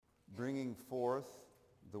bringing forth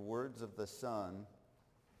the words of the Son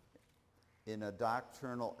in a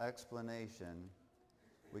doctrinal explanation,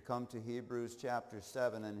 we come to Hebrews chapter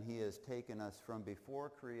 7, and he has taken us from before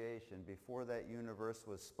creation, before that universe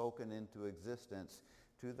was spoken into existence,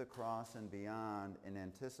 to the cross and beyond in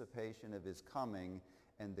anticipation of his coming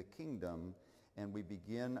and the kingdom. And we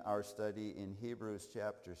begin our study in Hebrews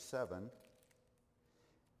chapter 7.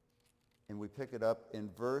 And we pick it up in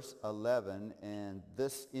verse 11, and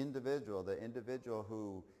this individual, the individual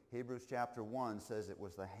who Hebrews chapter 1 says it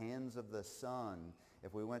was the hands of the Son.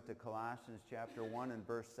 If we went to Colossians chapter 1 and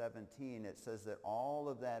verse 17, it says that all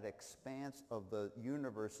of that expanse of the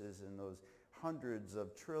universes and those hundreds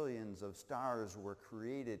of trillions of stars were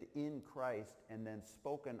created in Christ and then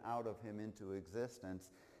spoken out of him into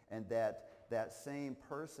existence. And that same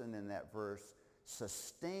person in that verse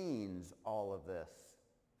sustains all of this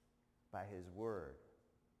by his word.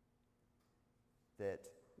 That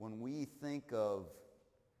when we think of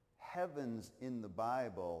heavens in the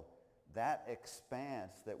Bible, that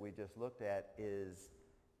expanse that we just looked at is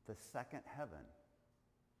the second heaven.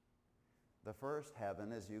 The first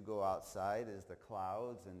heaven, as you go outside, is the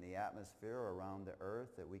clouds and the atmosphere around the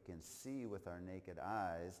earth that we can see with our naked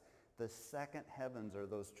eyes. The second heavens are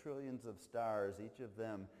those trillions of stars, each of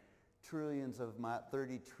them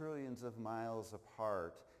 30 trillions of miles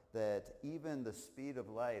apart, that even the speed of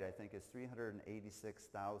light, I think, is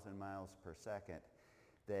 386,000 miles per second,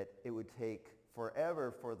 that it would take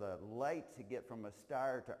forever for the light to get from a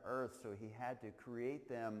star to earth, so he had to create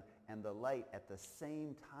them and the light at the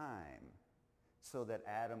same time so that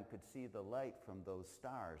Adam could see the light from those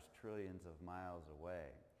stars trillions of miles away.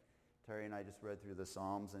 Terry and I just read through the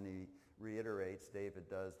Psalms, and he reiterates, David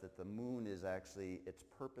does, that the moon is actually, its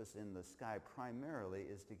purpose in the sky primarily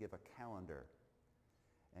is to give a calendar.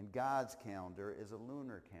 And God's calendar is a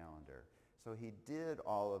lunar calendar. So he did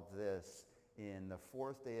all of this in the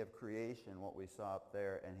fourth day of creation, what we saw up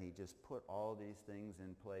there, and he just put all these things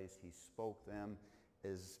in place. He spoke them,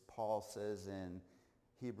 as Paul says in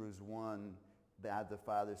Hebrews 1, God the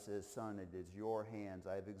Father says, Son, it is your hands.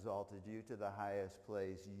 I have exalted you to the highest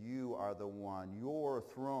place. You are the one. Your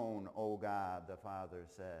throne, O God, the Father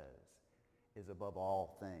says, is above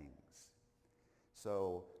all things.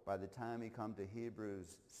 So by the time you come to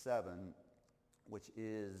Hebrews 7, which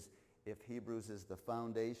is, if Hebrews is the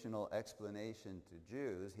foundational explanation to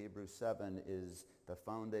Jews, Hebrews 7 is the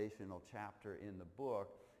foundational chapter in the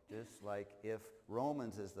book. Just like if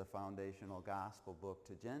Romans is the foundational gospel book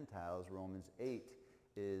to Gentiles, Romans 8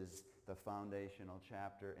 is the foundational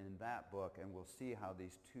chapter in that book. And we'll see how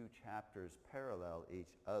these two chapters parallel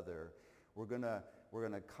each other. We're gonna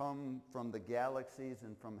come from the galaxies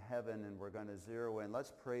and from heaven, and we're going to zero in.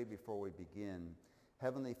 Let's pray before we begin.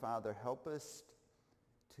 Heavenly Father, help us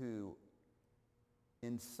to,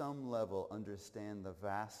 in some level, understand the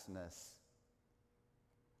vastness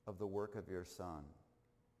of the work of your Son,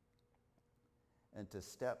 and to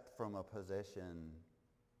step from a position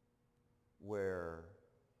where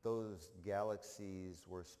those galaxies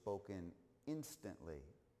were spoken instantly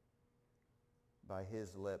by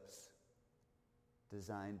his lips,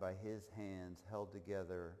 designed by his hands, held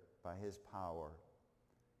together by his power,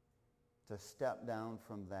 to step down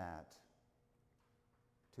from that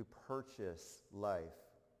to purchase life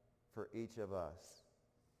for each of us,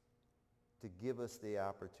 to give us the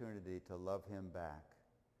opportunity to love him back.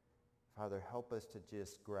 Father, help us to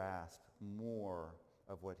just grasp more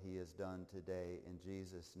of what he has done today. In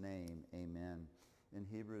Jesus' name, amen. In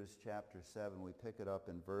Hebrews chapter 7, we pick it up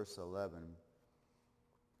in verse 11.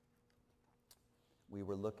 We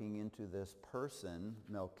were looking into this person,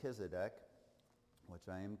 Melchizedek, which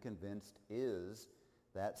I am convinced is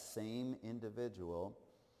that same individual.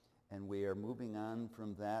 And we are moving on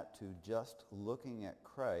from that to just looking at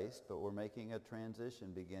Christ, but we're making a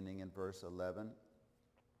transition beginning in verse 11.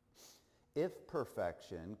 If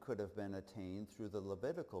perfection could have been attained through the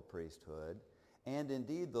Levitical priesthood, and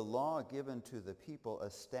indeed the law given to the people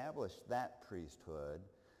established that priesthood,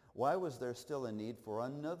 why was there still a need for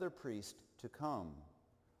another priest to come,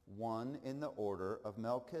 one in the order of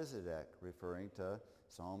Melchizedek, referring to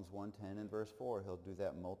Psalms 110 and verse 4. He'll do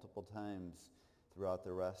that multiple times throughout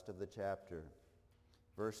the rest of the chapter.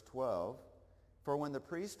 Verse 12, for when the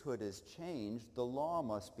priesthood is changed, the law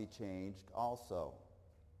must be changed also.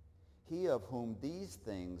 He of whom these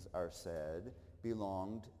things are said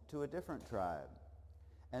belonged to a different tribe,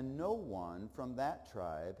 and no one from that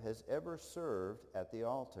tribe has ever served at the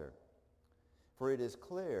altar. For it is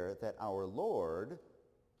clear that our Lord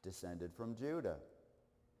descended from Judah.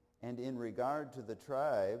 And in regard to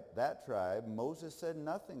that tribe, Moses said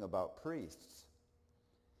nothing about priests.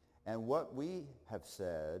 And what we have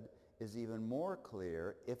said is even more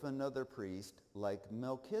clear if another priest like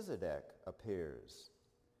Melchizedek appears,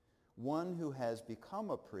 one who has become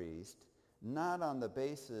a priest not on the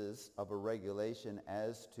basis of a regulation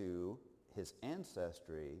as to his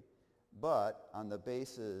ancestry, but on the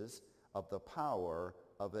basis of the power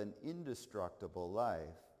of an indestructible life.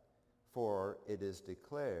 For it is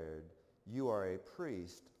declared, you are a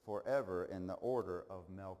priest forever in the order of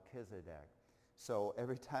Melchizedek. So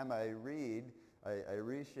every time I read, I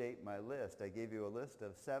reshape my list. I gave you a list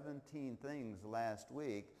of 17 things last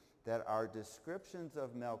week that are descriptions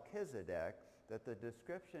of Melchizedek, that the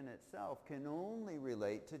description itself can only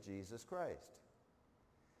relate to Jesus Christ.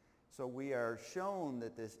 So we are shown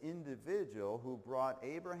that this individual who brought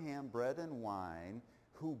Abraham bread and wine,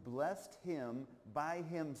 who blessed him by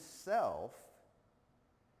himself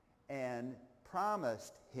and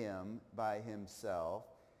promised him by himself,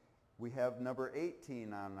 we have number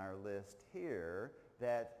 18 on our list here,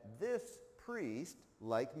 that this priest,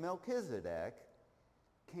 like Melchizedek,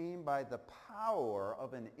 came by the power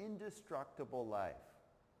of an indestructible life.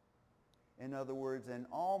 In other words, an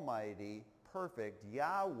almighty, perfect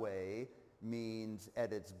Yahweh means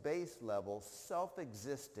at its base level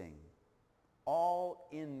self-existing, all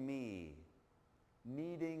in me,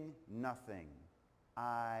 needing nothing.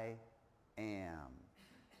 I am.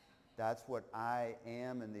 That's what I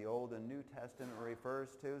am in the Old and New Testament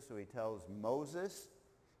refers to. So he tells Moses,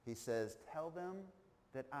 he says, tell them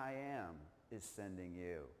that I am is sending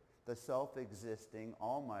you. The self-existing,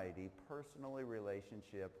 almighty, personally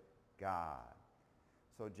relationship God.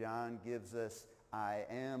 So John gives us, I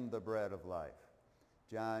am the bread of life.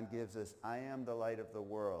 John gives us, I am the light of the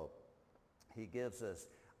world. He gives us,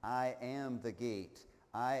 I am the gate.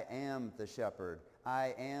 I am the shepherd.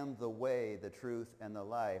 I am the way, the truth, and the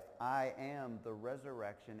life. I am the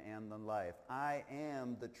resurrection and the life. I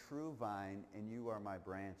am the true vine, and you are my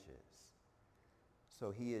branches.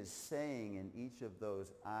 So he is saying in each of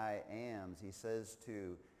those I ams, he says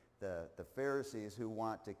to the Pharisees who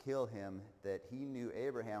want to kill him that he knew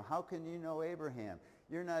Abraham. How can you know Abraham?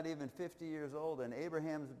 You're not even 50 years old, and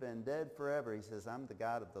Abraham's been dead forever. He says, I'm the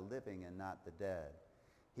God of the living and not the dead.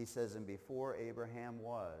 He says, and before Abraham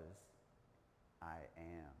was, I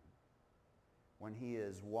am. When he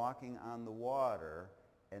is walking on the water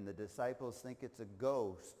and the disciples think it's a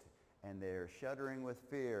ghost and they're shuddering with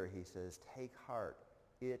fear, he says, take heart,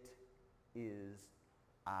 it is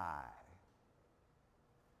I.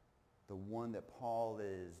 The one that Paul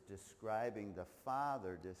is describing, the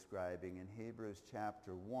Father describing in Hebrews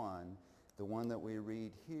chapter 1, the one that we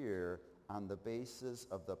read here on the basis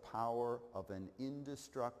of the power of an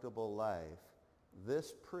indestructible life,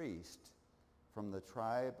 this priest from the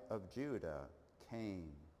tribe of Judah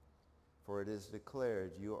came. For it is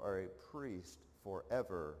declared, you are a priest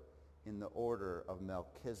forever in the order of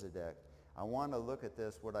Melchizedek. I want to look at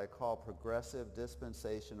this, what I call progressive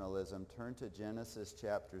dispensationalism. Turn to Genesis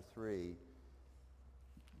chapter 3.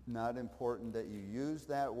 Not important that you use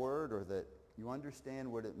that word or that you understand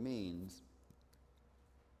what it means.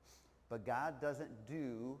 But God doesn't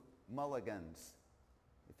do mulligans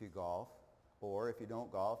if you golf. Or if you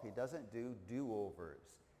don't golf, he doesn't do do-overs.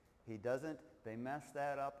 He doesn't, they mess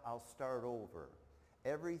that up, I'll start over.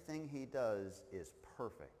 Everything he does is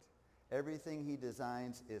perfect. Everything he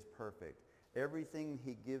designs is perfect. Everything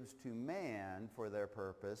he gives to man for their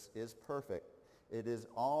purpose is perfect. It is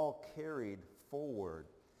all carried forward.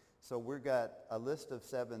 So we've got a list of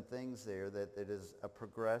 7 things there that it is a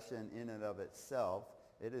progression in and of itself.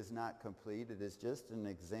 It is not complete. It is just an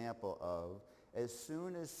example of, as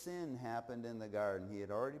soon as sin happened in the garden, he had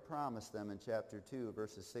already promised them in chapter 2,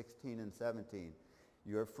 verses 16 and 17,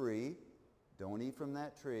 you're free, don't eat from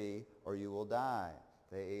that tree, or you will die.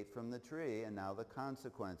 They ate from the tree, and now the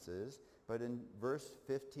consequences. But in verse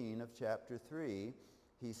 15 of chapter 3,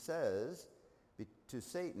 he says to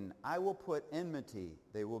Satan, I will put enmity.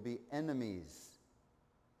 They will be enemies.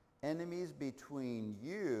 Enemies between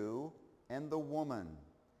you and the woman,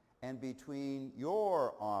 and between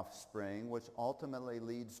your offspring, which ultimately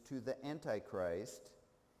leads to the Antichrist,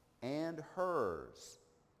 and hers.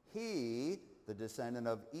 He, the descendant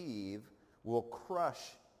of Eve, will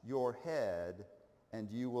crush your head, and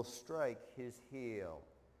you will strike his heel.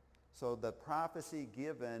 So the prophecy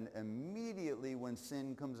given immediately when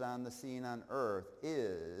sin comes on the scene on earth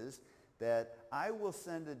is that I will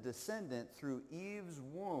send a descendant through Eve's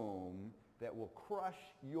womb that will crush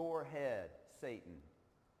your head, Satan,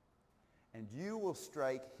 and you will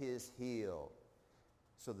strike his heel.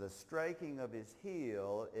 So the striking of his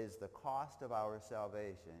heel is the cost of our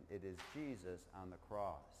salvation. It is Jesus on the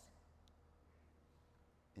cross.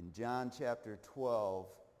 In John chapter 12,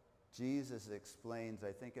 Jesus explains,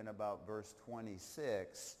 I think in about verse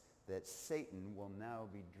 26, that Satan will now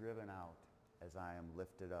be driven out as I am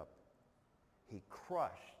lifted up. He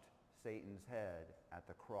crushed Satan's head at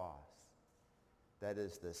the cross. That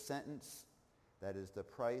is the sentence. That is the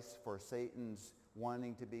price for Satan's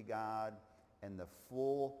wanting to be God, and the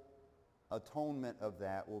full atonement of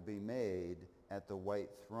that will be made at the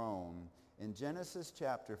white throne. In Genesis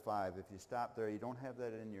chapter 5, if you stop there, you don't have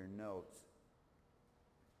that in your notes.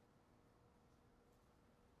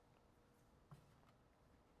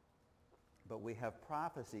 But we have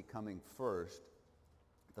prophecy coming first.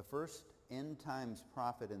 The first end times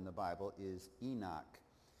prophet in the Bible is Enoch.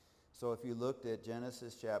 So if you looked at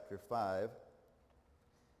Genesis chapter 5,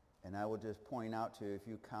 and I will just point out to you, if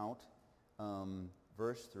you count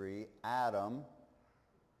verse 3, Adam,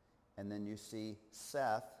 and then you see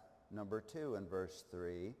Seth, number 2 in verse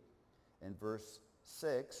 3. In verse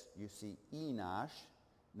 6, you see Enosh,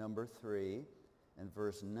 number 3. In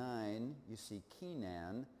verse 9, you see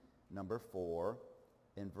Kenan, number 4.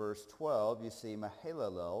 In verse 12, you see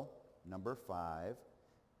Mahalalel, number 5.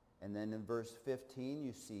 And then in verse 15,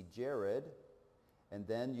 you see Jared. And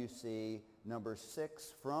then you see number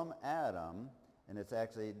 6 from Adam. And it's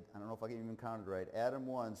actually, I don't know if I can even count it right. Adam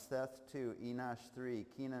 1, Seth 2, Enosh 3,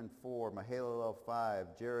 Kenan 4, Mahalalel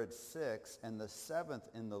 5, Jared 6. And the 7th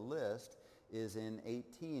in the list is in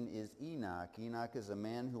 18 is Enoch. Enoch is a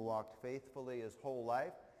man who walked faithfully his whole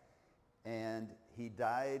life. And he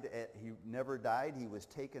never died. He was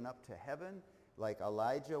taken up to heaven like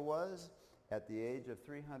Elijah was at the age of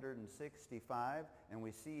 365. And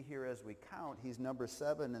we see here as we count, he's number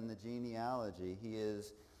 7 in the genealogy.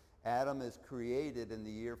 Adam is created in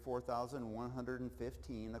the year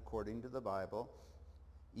 4115 according to the Bible.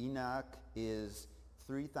 Enoch is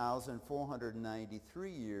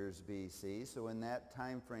 3,493 years BC. So in that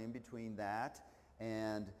time frame between that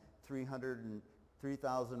and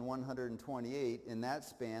 3,128, in that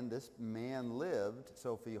span, this man lived.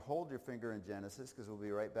 So if you hold your finger in Genesis, because we'll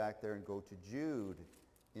be right back there, and go to Jude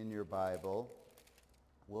in your Bible,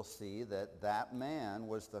 we'll see that that man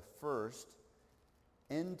was the first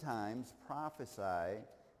end times prophecy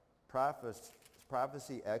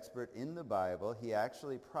expert in the Bible. He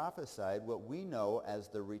actually prophesied what we know as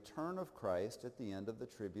the return of Christ at the end of the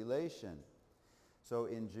tribulation. So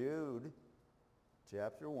in Jude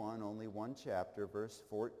chapter 1, only one chapter, verse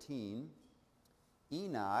 14,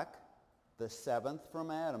 Enoch, the 7th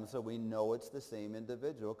from Adam. So we know it's the same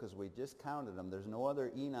individual because we just counted him. There's no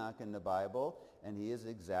other Enoch in the Bible, and he is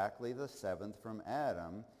exactly the 7th from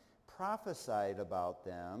Adam. Prophesied about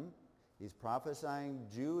them. He's prophesying,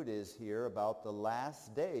 Jude is here, about the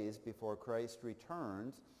last days before Christ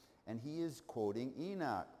returns, and he is quoting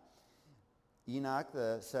Enoch. Enoch,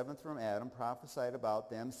 the 7th from Adam, prophesied about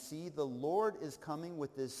them, "See, the Lord is coming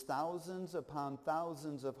with his thousands upon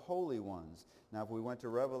thousands of holy ones." Now, if we went to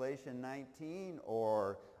Revelation 19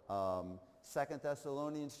 or 2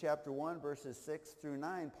 Thessalonians chapter 1, verses 6 through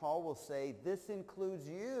 9, Paul will say, this includes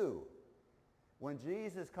you. When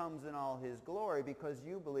Jesus comes in all his glory, because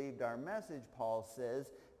you believed our message, Paul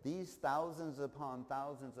says, these thousands upon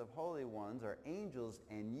thousands of holy ones are angels,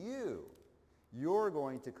 and you're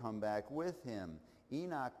going to come back with him.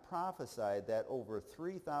 Enoch prophesied that over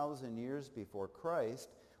 3,000 years before Christ,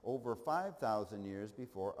 over 5,000 years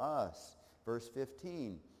before us. Verse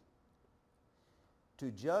 15, to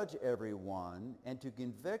judge everyone and to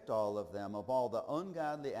convict all of them of all the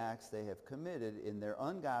ungodly acts they have committed in their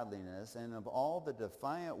ungodliness, and of all the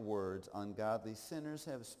defiant words ungodly sinners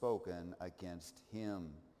have spoken against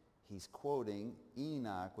him. He's quoting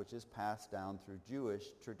Enoch, which is passed down through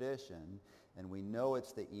Jewish tradition, and we know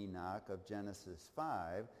it's the Enoch of Genesis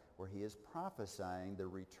 5, where he is prophesying the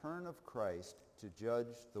return of Christ to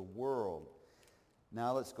judge the world.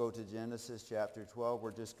 Now let's go to Genesis chapter 12.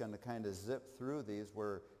 We're just going to kind of zip through these.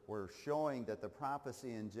 We're showing that the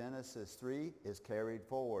prophecy in Genesis 3 is carried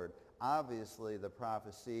forward. Obviously, the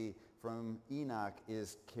prophecy from Enoch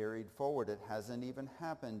is carried forward. It hasn't even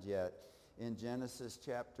happened yet. In Genesis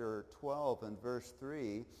chapter 12 and verse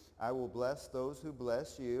 3, I will bless those who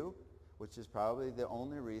bless you, which is probably the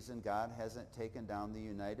only reason God hasn't taken down the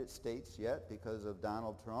United States yet, because of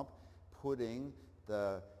Donald Trump putting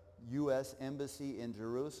the U.S. Embassy in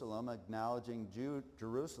Jerusalem, acknowledging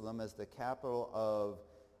Jerusalem as the capital of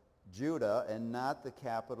Judah and not the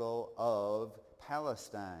capital of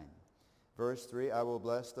Palestine. Verse 3, I will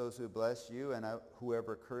bless those who bless you, and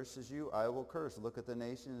whoever curses you, I will curse. Look at the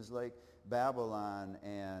nations like Babylon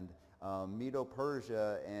and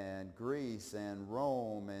Medo-Persia and Greece and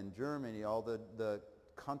Rome and Germany, all the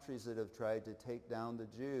countries that have tried to take down the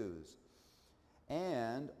Jews.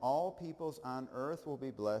 and all peoples on earth will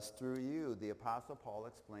be blessed through you. The Apostle Paul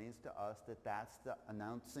explains to us that that's the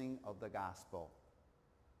announcing of the gospel.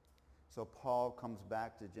 So Paul comes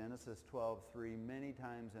back to Genesis 12:3 many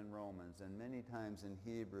times in Romans and many times in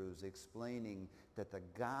Hebrews, explaining that the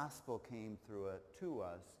gospel came to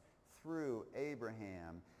us through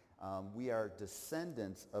Abraham. We are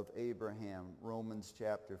descendants of Abraham, Romans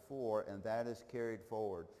chapter 4, and that is carried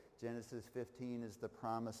forward. Genesis 15 is the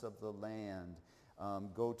promise of the land.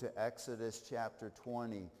 Go to Exodus chapter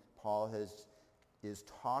 20. Paul is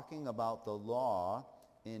talking about the law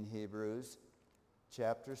in Hebrews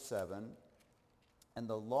chapter 7. And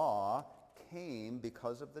the law came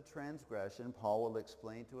because of the transgression. Paul will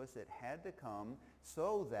explain to us it had to come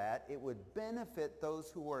so that it would benefit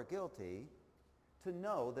those who are guilty to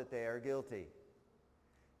know that they are guilty.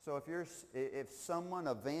 So if someone,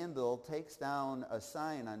 a vandal, takes down a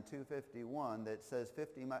sign on 251 that says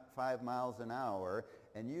 55 miles an hour,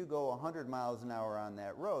 and you go 100 miles an hour on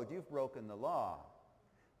that road, you've broken the law.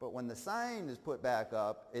 But when the sign is put back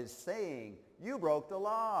up, it's saying, you broke the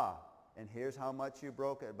law, and here's how much you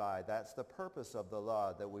broke it by. That's the purpose of the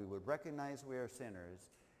law, that we would recognize we are sinners,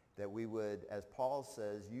 that we would, as Paul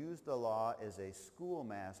says, use the law as a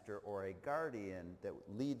schoolmaster or a guardian that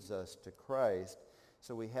leads us to Christ.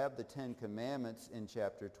 So we have the Ten Commandments in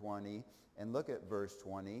chapter 20, and look at verse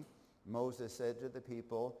 20. Moses said to the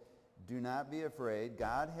people, do not be afraid.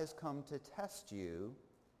 God has come to test you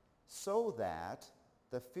so that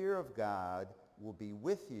the fear of God will be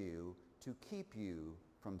with you to keep you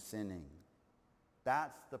from sinning.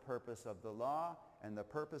 That's the purpose of the law, and the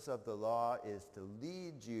purpose of the law is to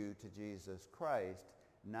lead you to Jesus Christ,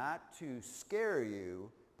 not to scare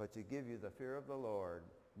you, but to give you the fear of the Lord,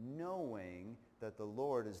 knowing that the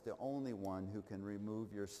Lord is the only one who can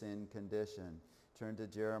remove your sin condition. Turn to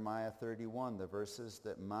Jeremiah 31, the verses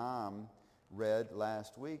that Mom read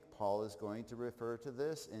last week. Paul is going to refer to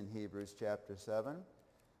this in Hebrews chapter 7.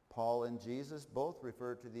 Paul and Jesus both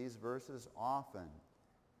refer to these verses often.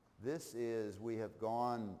 We have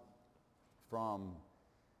gone from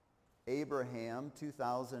Abraham,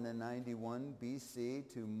 2091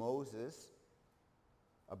 BC, to Moses,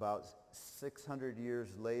 about 600 years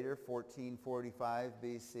later, 1445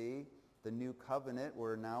 BC. The New Covenant,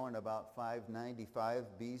 we're now in about 595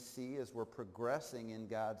 BC as we're progressing in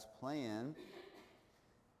God's plan.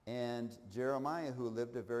 And Jeremiah, who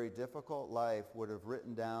lived a very difficult life, would have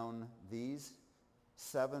written down these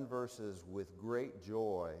 7 verses with great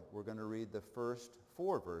joy. We're going to read the first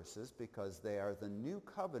 4 verses because they are the New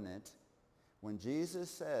Covenant. When Jesus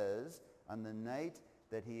says on the night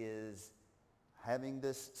that he is having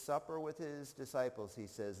this supper with his disciples, he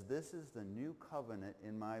says, this is the new covenant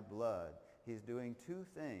in my blood. He's doing 2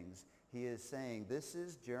 things. He is saying, this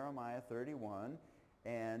is Jeremiah 31,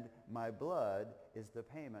 and my blood is the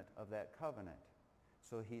payment of that covenant.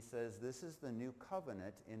 So he says, this is the new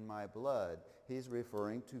covenant in my blood. He's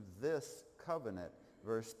referring to this covenant.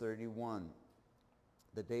 Verse 31.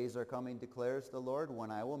 The days are coming, declares the Lord, when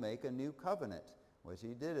I will make a new covenant, which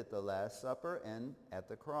he did at the Last Supper and at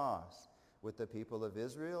the cross, with the people of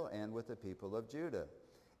Israel and with the people of Judah.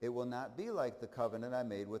 It will not be like the covenant I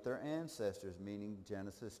made with their ancestors, meaning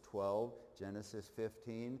Genesis 12, Genesis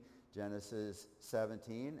 15, Genesis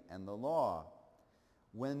 17, and the law,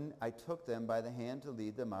 when I took them by the hand to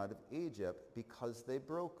lead them out of Egypt, because they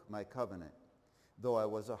broke my covenant, though I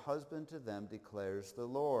was a husband to them, declares the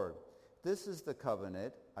Lord. This is the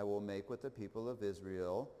covenant I will make with the people of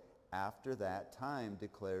Israel after that time,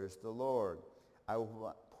 declares the Lord. I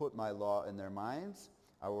will put my law in their minds.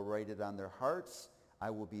 I will write it on their hearts. I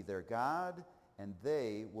will be their God, and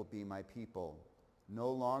they will be my people.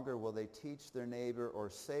 No longer will they teach their neighbor or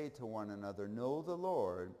say to one another, know the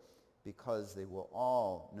Lord, because they will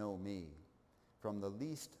all know me, from the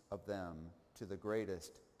least of them to the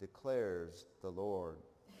greatest, declares the Lord.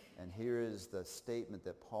 And here is the statement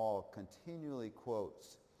that Paul continually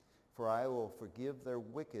quotes. For I will forgive their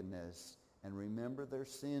wickedness and remember their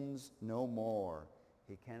sins no more.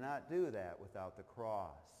 He cannot do that without the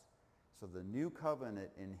cross. So the new covenant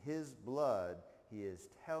in his blood, he is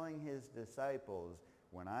telling his disciples,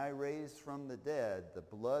 when I raise from the dead, the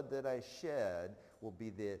blood that I shed will be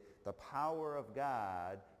the power of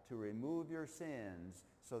God to remove your sins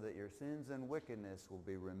so that your sins and wickedness will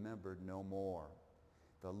be remembered no more.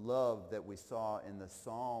 The love that we saw in the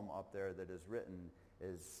psalm up there that is written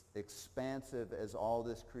is expansive as all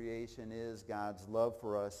this creation is. God's love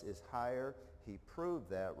for us is higher. He proved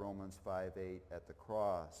that, Romans 5:8, at the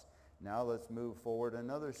cross. Now let's move forward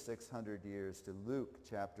another 600 years to Luke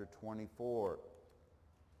chapter 24.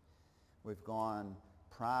 We've gone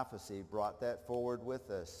prophecy, brought that forward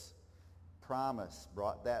with us. Promise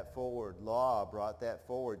brought that forward. Law brought that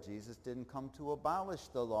forward. Jesus didn't come to abolish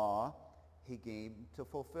the law. He came to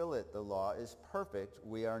fulfill it. The law is perfect.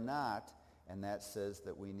 We are not. And that says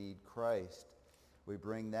that we need Christ. We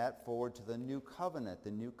bring that forward to the new covenant.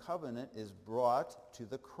 The new covenant is brought to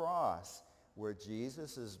the cross, where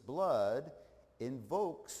Jesus' blood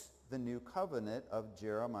invokes the new covenant of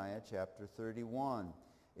Jeremiah chapter 31.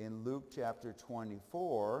 In Luke chapter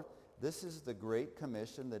 24, this is the great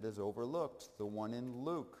commission that is overlooked, the one in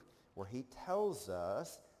Luke, where he tells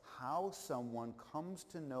us how someone comes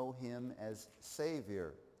to know him as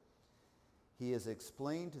Savior. He has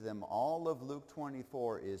explained to them all of Luke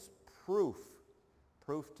 24 is proof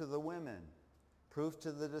to the women, proof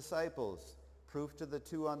to the disciples, proof to the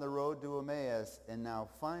two on the road to Emmaus, and now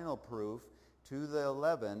final proof to the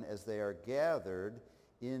 11 as they are gathered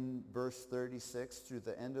in verse 36 through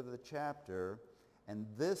the end of the chapter. And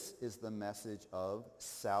this is the message of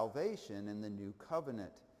salvation in the new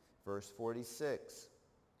covenant. Verse 46.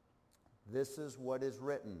 This is what is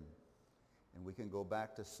written. And we can go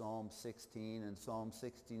back to Psalm 16 and Psalm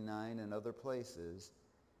 69 and other places.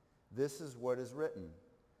 This is what is written.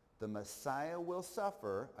 The Messiah will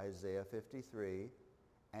suffer, Isaiah 53,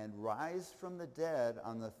 and rise from the dead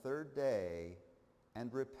on the third day,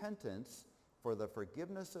 and repentance for the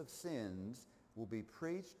forgiveness of sins will be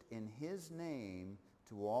preached in his name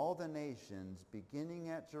to all the nations, beginning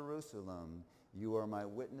at Jerusalem. You are my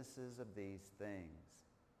witnesses of these things.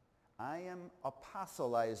 I am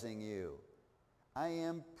apostolizing you. I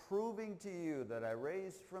am proving to you that I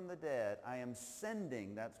raised from the dead. I am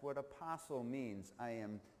sending. That's what apostle means. I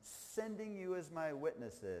am sending you as my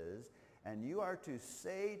witnesses, and you are to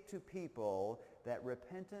say to people that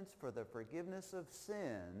repentance for the forgiveness of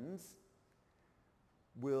sins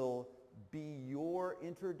will be your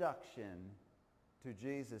introduction to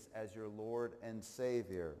Jesus as your Lord and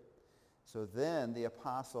Savior. So then the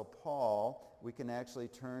Apostle Paul, we can actually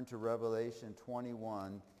turn to Revelation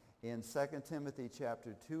 21 in 2 Timothy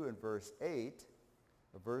chapter 2 and verse 8,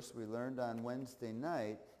 a verse we learned on Wednesday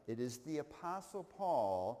night. It is the Apostle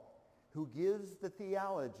Paul who gives the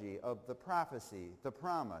theology of the prophecy, the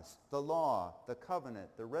promise, the law, the covenant,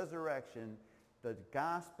 the resurrection, the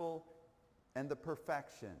gospel, and the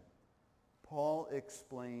perfection. Paul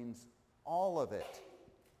explains all of it.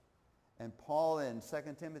 And Paul in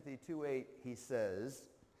 2 Timothy 2:8, he says,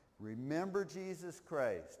 remember Jesus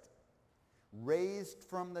Christ, raised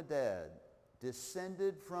from the dead,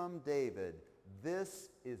 descended from David. This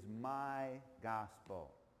is my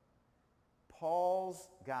gospel. Paul's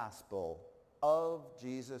gospel of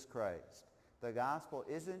Jesus Christ. The gospel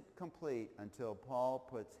isn't complete until Paul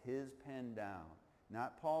puts his pen down.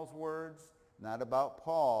 Not Paul's words, not about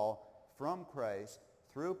Paul, from Christ,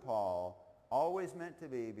 through Paul, always meant to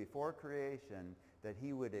be before creation, that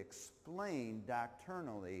he would explain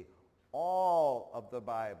doctrinally all of the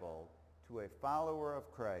Bible to a follower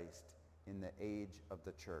of Christ in the age of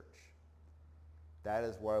the church. That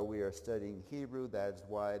is why we are studying Hebrew. That is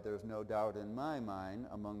why there's no doubt in my mind,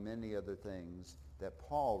 among many other things, that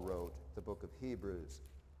Paul wrote the book of Hebrews.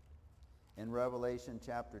 In Revelation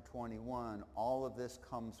chapter 21, all of this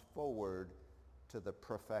comes forward to the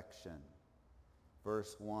perfection.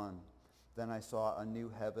 Verse 1, then I saw a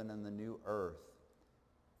new heaven and the new earth.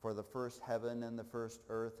 For the first heaven and the first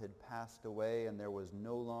earth had passed away, and there was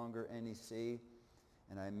no longer any sea.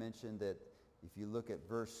 And I mentioned that if you look at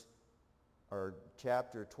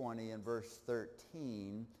chapter 20 and verse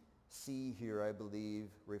 13, sea here, I believe,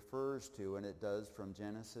 refers to, and it does from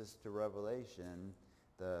Genesis to Revelation,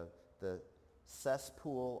 the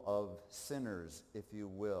cesspool of sinners, if you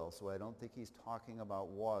will. So I don't think he's talking about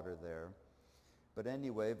water there. But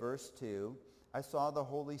anyway, verse 2, I saw the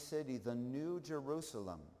holy city, the new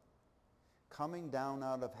Jerusalem, coming down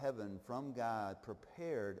out of heaven from God,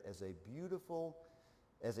 prepared as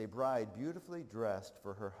a bride beautifully dressed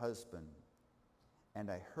for her husband.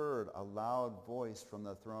 And I heard a loud voice from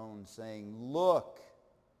the throne saying, look,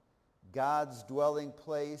 God's dwelling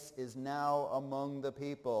place is now among the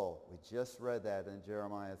people. We just read that in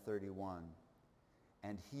Jeremiah 31.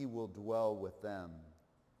 And he will dwell with them.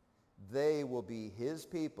 They will be his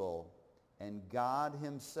people, and God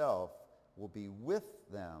himself will be with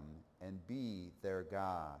them and be their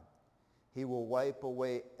God. He will wipe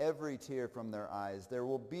away every tear from their eyes. There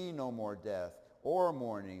will be no more death, or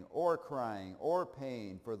mourning, or crying, or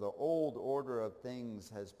pain, for the old order of things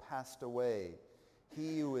has passed away.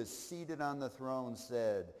 He who is seated on the throne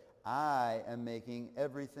said, I am making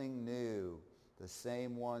everything new. The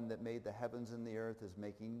same one that made the heavens and the earth is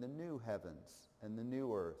making the new heavens and the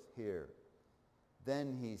new earth here.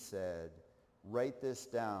 Then he said, write this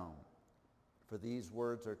down, For these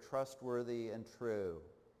words are trustworthy and true.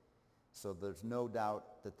 So there's no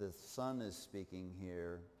doubt that the Son is speaking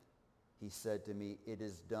here. He said to me, "It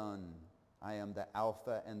is done. I am the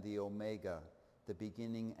Alpha and the Omega, the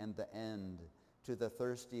beginning and the end. To the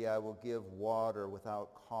thirsty I will give water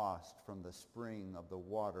without cost from the spring of the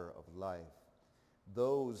water of life.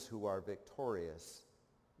 Those who are victorious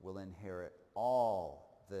will inherit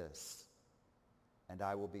all this, and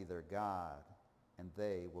I will be their God, and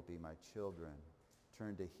they will be my children."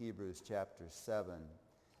 Turn to Hebrews chapter 7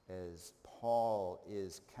 as Paul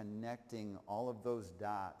is connecting all of those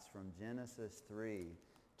dots from Genesis 3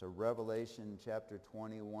 to Revelation chapter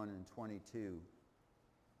 21 and 22.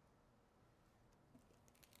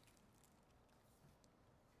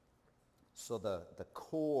 So the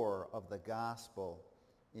core of the gospel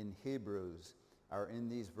in Hebrews are in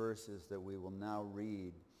these verses that we will now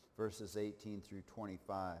read, verses 18 through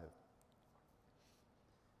 25.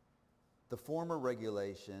 The former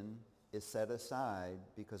regulation is set aside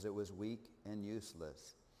because it was weak and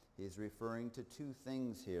useless. He's referring to two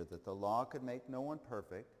things here, that the law could make no one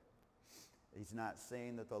perfect. He's not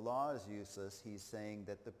saying that the law is useless. He's saying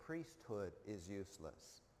that the priesthood is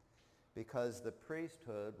useless, because the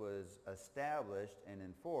priesthood was established and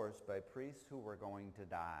enforced by priests who were going to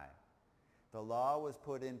die. The law was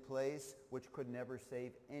put in place which could never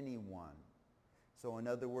save anyone. So in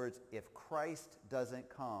other words, if Christ doesn't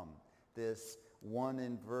come, this one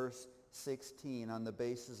in verse 16, on the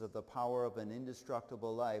basis of the power of an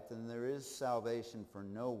indestructible life, then there is salvation for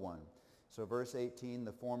no one. So verse 18,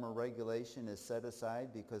 the former regulation is set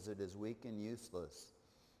aside because it is weak and useless.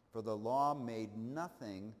 For the law made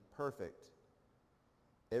nothing perfect.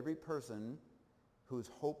 Every person whose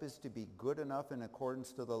hope is to be good enough in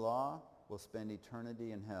accordance to the law will spend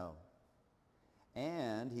eternity in hell.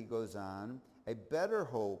 And, he goes on, a better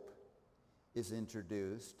hope is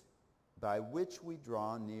introduced by which we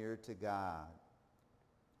draw near to God.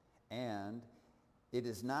 And it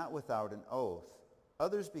is not without an oath.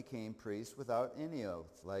 Others became priests without any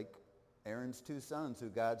oath, like Aaron's two sons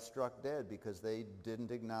who God struck dead because they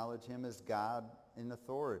didn't acknowledge him as God in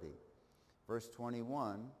authority. Verse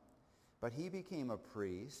 21, but he became a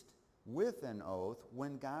priest with an oath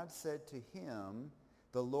when God said to him,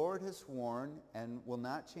 "The Lord has sworn and will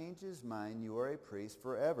not change his mind. You are a priest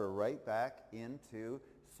forever." Right back into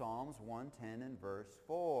Psalms 110 and verse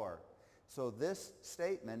 4. So this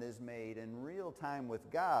statement is made in real time with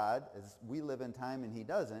God, as we live in time and he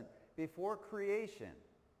doesn't, before creation.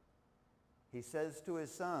 He says to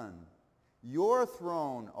his son, "Your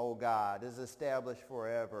throne, O God, is established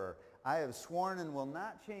forever. I have sworn and will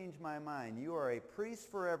not change my mind. You are a priest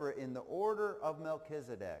forever in the order of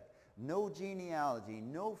Melchizedek." No genealogy,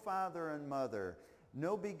 no father and mother,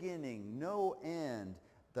 no beginning, no end.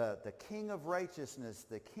 The King of righteousness,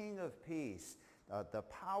 the King of peace, the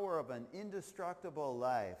power of an indestructible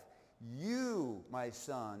life. You, my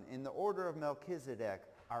son, in the order of Melchizedek,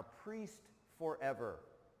 are priest forever.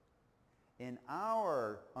 In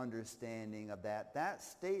our understanding of that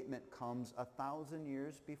statement comes 1,000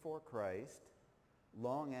 years before Christ,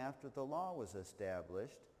 long after the law was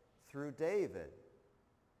established through David.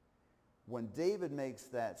 When David makes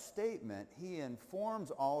that statement, he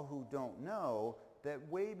informs all who don't know that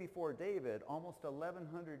way before David, almost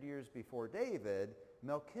 1,100 years before David,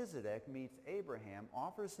 Melchizedek meets Abraham,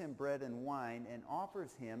 offers him bread and wine, and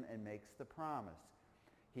offers him and makes the promise.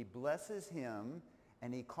 He blesses him,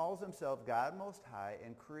 and he calls himself God Most High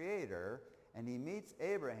and Creator, and he meets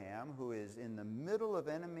Abraham, who is in the middle of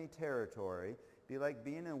enemy territory. Be like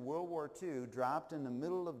being in World War II, dropped in the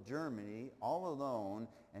middle of Germany, all alone,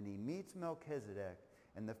 and he meets Melchizedek.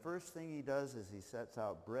 And the first thing he does is he sets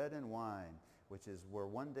out bread and wine, which is where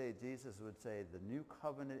one day Jesus would say, "The new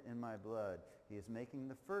covenant in my blood." He is making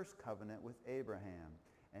the first covenant with Abraham,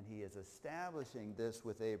 and he is establishing this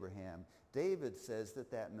with Abraham. David says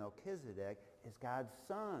that Melchizedek is God's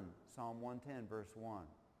son, Psalm 110, verse 1.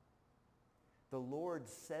 The Lord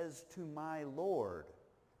says to my Lord,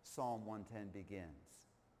 Psalm 110 begins.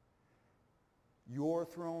 Your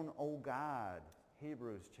throne, O God,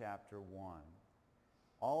 Hebrews chapter 1.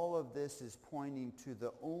 All of this is pointing to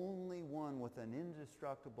the only one with an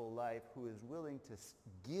indestructible life who is willing to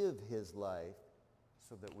give his life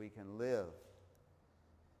so that we can live.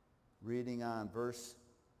 Reading on, verse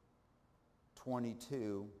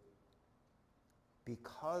 22,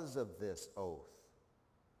 because of this oath,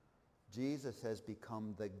 Jesus has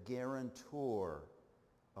become the guarantor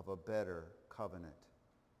of a better covenant,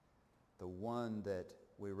 the one that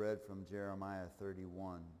we read from Jeremiah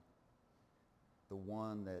 31. The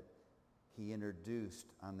one that he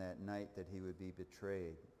introduced on that night that he would be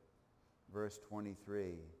betrayed. Verse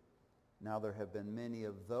 23, Now there have been many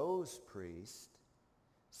of those priests,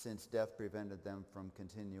 since death prevented them from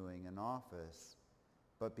continuing in office.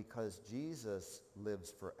 But because Jesus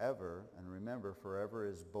lives forever, and remember, forever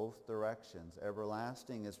is both directions.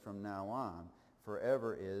 Everlasting is from now on.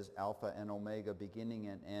 Forever is Alpha and Omega, beginning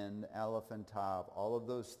and end, Aleph and Tav, all of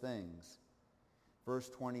those things. Verse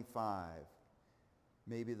 25,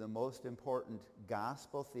 maybe the most important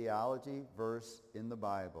gospel theology verse in the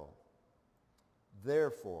Bible.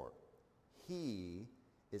 Therefore, he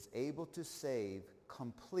is able to save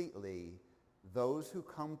completely those who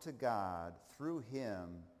come to God through him,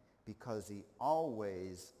 because he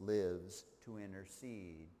always lives to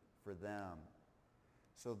intercede for them.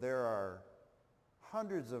 So there are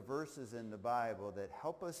hundreds of verses in the Bible that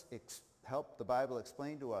help the Bible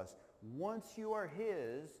explain to us, once you are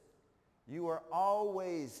his, you are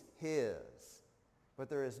always his. But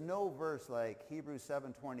there is no verse like Hebrews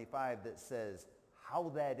 7:25 that says how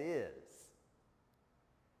that is.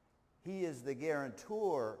 He is the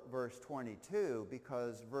guarantor, verse 22,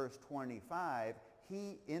 because verse 25,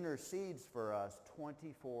 he intercedes for us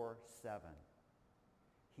 24/7.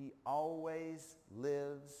 He always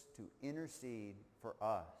lives to intercede for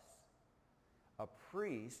us. A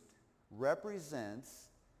priest represents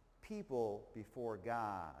people before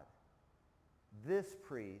God. This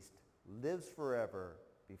priest lives forever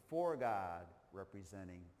before God,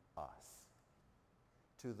 representing us.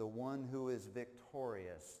 To the one who is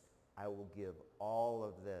victorious, I will give all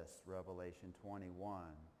of this, Revelation 21,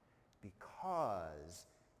 because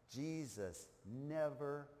Jesus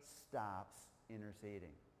never stops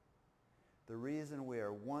interceding. The reason we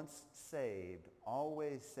are once saved,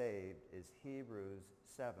 always saved, is Hebrews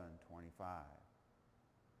 7:25.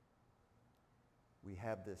 We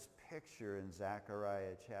have this picture in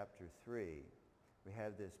Zechariah chapter 3. We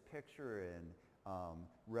have this picture in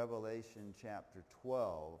Revelation chapter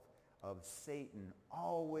 12 of Satan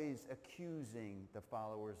always accusing the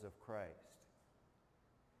followers of Christ.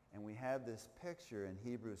 And we have this picture in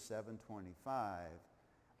Hebrews 7:25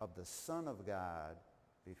 of the Son of God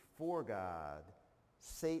before God,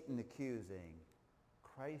 Satan accusing,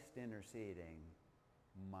 Christ interceding,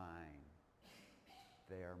 mine.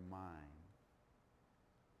 They are mine.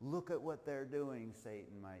 Look at what they're doing,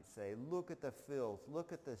 Satan might say. Look at the filth.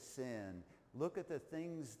 Look at the sin. Look at the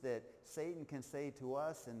things that Satan can say to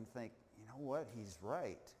us and think, you know what, he's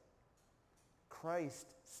right.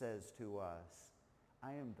 Christ says to us,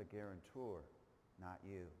 I am the guarantor, not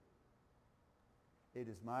you. It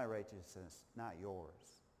is my righteousness, not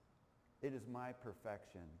yours. It is my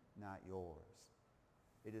perfection, not yours.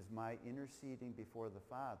 It is my interceding before the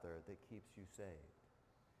Father that keeps you saved.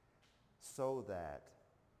 So that,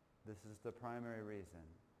 this is the primary reason,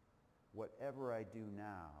 whatever I do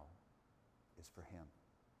now is for him.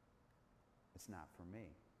 It's not for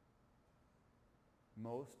me.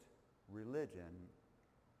 Most religion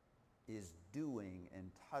is doing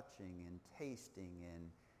and touching and tasting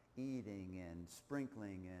and eating and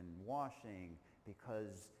sprinkling and washing,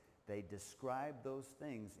 because they describe those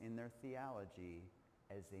things in their theology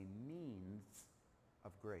as a means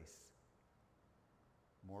of grace.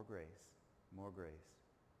 More grace, more grace,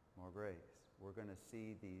 more grace. We're going to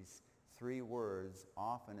see these three words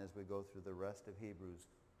often as we go through the rest of Hebrews.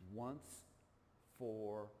 Once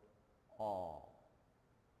for all.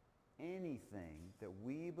 Anything that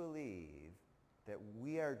we believe that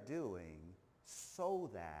we are doing so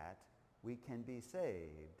that we can be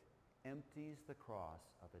saved empties the cross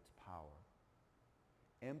of its power,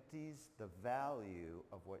 empties the value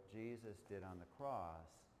of what Jesus did on the cross,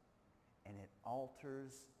 and it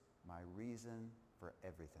alters my reason for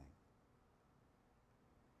everything.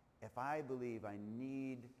 If I believe I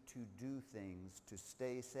need to do things to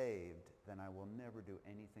stay saved, then I will never do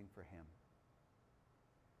anything for him.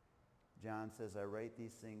 John says, I write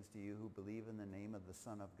these things to you who believe in the name of the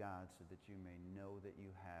Son of God, so that you may know that you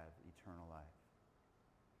have eternal life.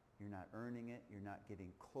 You're not earning it. You're not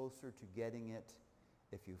getting closer to getting it.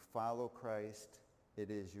 If you follow Christ,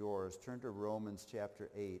 it is yours. Turn to Romans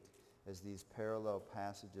chapter 8 as these parallel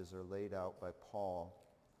passages are laid out by Paul.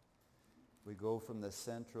 We go from the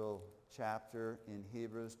central chapter in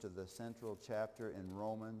Hebrews to the central chapter in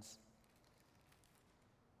Romans.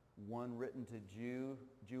 One written to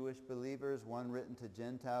Jewish believers, one written to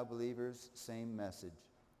Gentile believers, same message.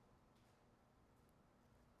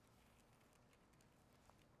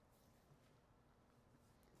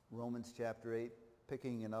 Romans chapter 8,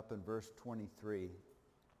 picking it up in verse 23.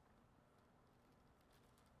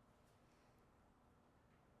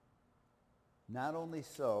 Not only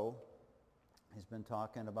so, he's been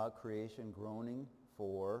talking about creation groaning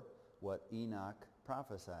for what Enoch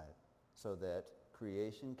prophesied, so that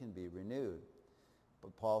creation can be renewed.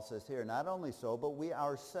 But Paul says here, not only so, but we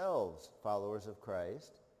ourselves, followers of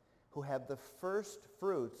Christ, who have the first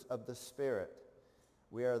fruits of the Spirit.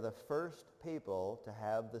 We are the first people to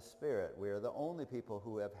have the Spirit. We are the only people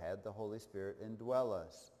who have had the Holy Spirit indwell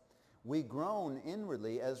us. We groan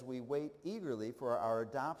inwardly as we wait eagerly for our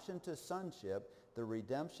adoption to sonship, the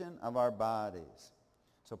redemption of our bodies.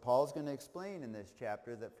 So Paul's going to explain in this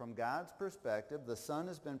chapter that from God's perspective, the Son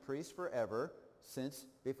has been priest forever since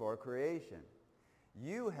before creation.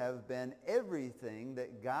 You have been everything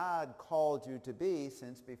that God called you to be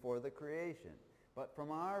since before the creation. But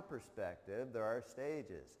from our perspective, there are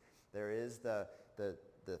stages. There is the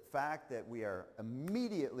fact that we are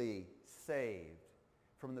immediately saved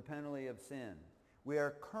from the penalty of sin. We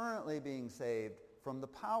are currently being saved from the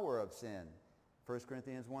power of sin. 1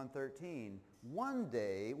 Corinthians 1:13, one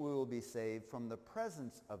day we will be saved from the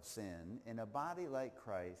presence of sin in a body like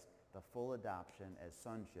Christ, the full adoption as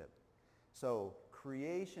sonship. So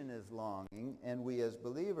creation is longing, and we as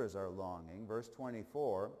believers are longing. Verse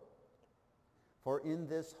 24, for in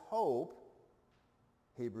this hope,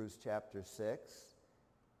 Hebrews chapter 6,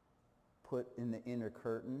 put in the inner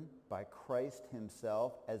curtain by Christ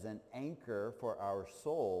himself as an anchor for our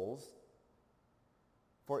souls,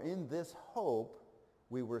 for in this hope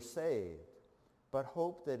we were saved. But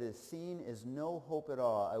hope that is seen is no hope at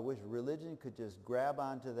all. I wish religion could just grab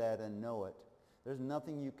onto that and know it. There's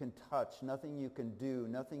nothing you can touch, nothing you can do,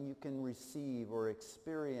 nothing you can receive or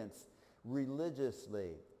experience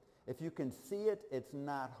religiously. If you can see it, it's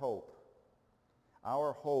not hope.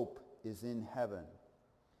 Our hope is in heaven.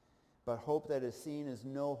 But hope that is seen is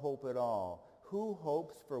no hope at all. Who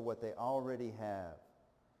hopes for what they already have?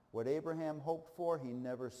 What Abraham hoped for, he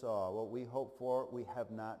never saw. What we hope for, we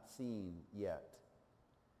have not seen yet.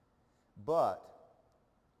 But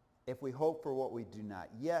if we hope for what we do not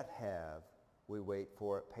yet have, we wait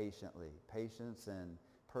for it patiently. Patience and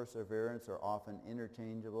perseverance are often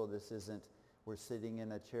interchangeable. This isn't we're sitting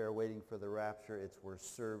in a chair waiting for the rapture. It's we're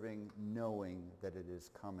serving knowing that it is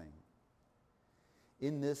coming.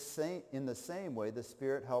 In the same way, the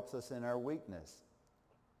Spirit helps us in our weakness.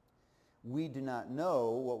 We do not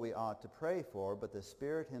know what we ought to pray for, but the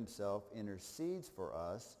Spirit himself intercedes for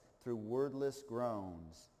us through wordless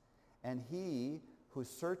groans. And he who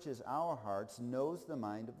searches our hearts knows the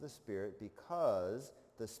mind of the Spirit, because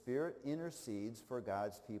the Spirit intercedes for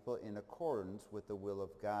God's people in accordance with the will of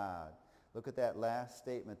God. Look at that last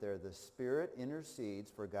statement there. The Spirit intercedes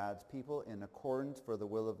for God's people in accordance for the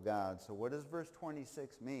will of God. So what does verse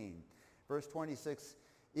 26 mean? Verse 26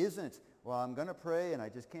 isn't, well, I'm going to pray and I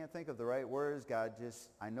just can't think of the right words. God,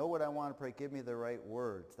 I know what I want to pray. Give me the right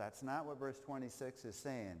words. That's not what verse 26 is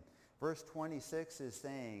saying. Verse 26 is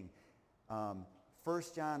saying, 1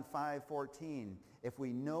 John 5:14, if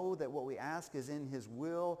we know that what we ask is in his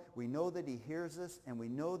will, we know that he hears us, and we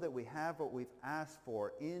know that we have what we've asked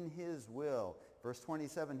for in his will. Verse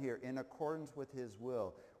 27 here, in accordance with his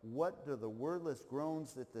will. What do the wordless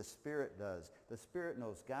groans that the Spirit does? The Spirit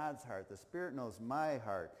knows God's heart. The Spirit knows my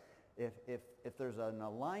heart. If there's an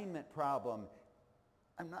alignment problem,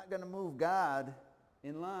 I'm not going to move God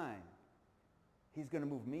in line. He's going to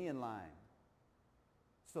move me in line.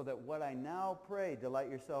 So that what I now pray, delight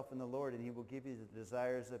yourself in the Lord, and he will give you the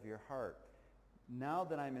desires of your heart. Now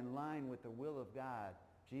that I'm in line with the will of God,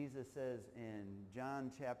 Jesus says in John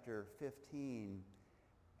chapter 15,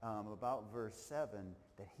 about verse 7,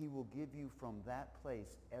 that he will give you from that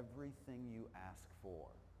place everything you ask for.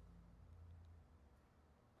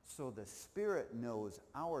 So the Spirit knows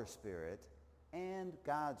our spirit and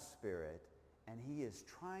God's Spirit, and he is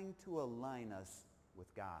trying to align us with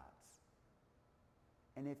God's.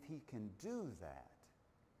 And if he can do that,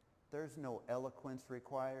 there's no eloquence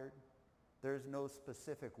required. There's no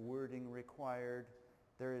specific wording required.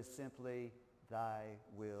 There is simply, thy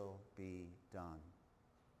will be done.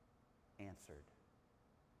 Answered.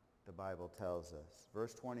 The Bible tells us.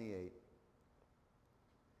 Verse 28.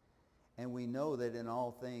 And we know that in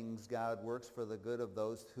all things God works for the good of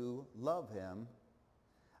those who love him.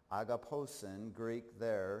 Agaposin, Greek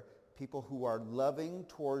there, people who are loving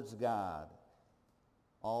towards God.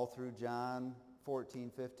 All through John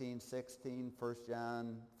 14, 15, 16, 1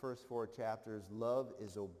 John, first 4 chapters, love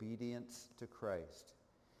is obedience to Christ.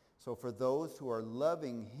 So for those who are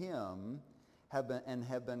loving him have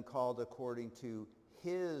been called according to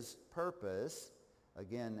his purpose,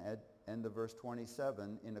 again at end of verse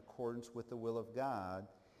 27, in accordance with the will of God,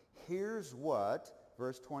 here's what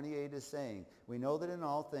verse 28 is saying. We know that in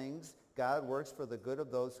all things God works for the good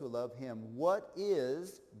of those who love him. What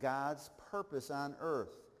is God's purpose on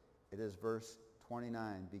earth? It is verse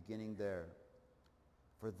 29, beginning there.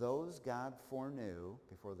 For those God foreknew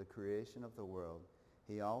before the creation of the world,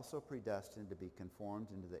 he also predestined to be conformed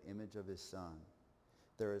into the image of his Son.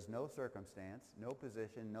 There is no circumstance, no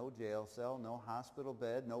position, no jail cell, no hospital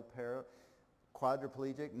bed, no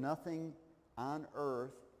quadriplegic, nothing on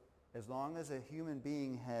earth, as long as a human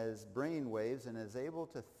being has brain waves and is able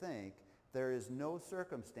to think, there is no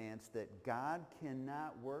circumstance that God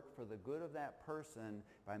cannot work for the good of that person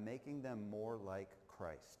by making them more like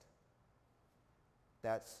Christ.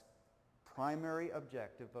 That's primary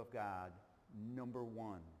objective of God, number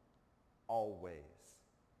one, always.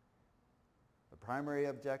 The primary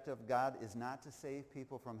objective of God is not to save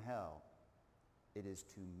people from hell. It is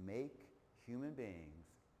to make human beings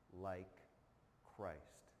like Christ.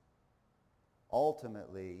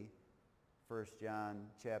 Ultimately, 1 John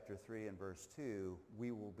chapter 3 and verse 2,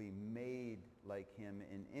 we will be made like him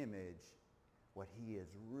in image. What he is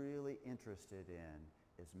really interested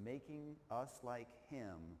in is making us like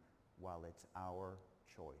him while it's our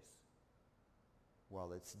choice,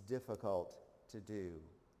 while it's difficult to do.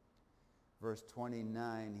 Verse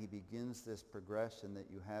 29, he begins this progression that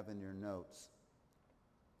you have in your notes.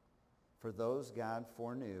 For those God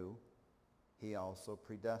foreknew, he also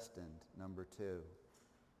predestined, number 2.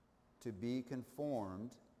 To be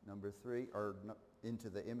conformed, number 3, into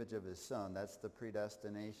the image of his Son. That's the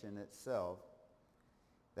predestination itself.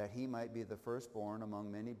 That he might be the firstborn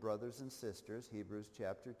among many brothers and sisters. Hebrews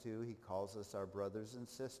chapter 2, he calls us our brothers and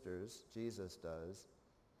sisters. Jesus does.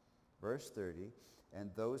 Verse 30, and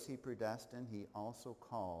those he predestined, he also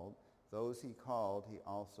called. Those he called, he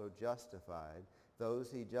also justified.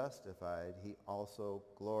 Those he justified, he also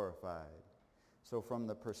glorified. So from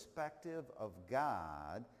the perspective of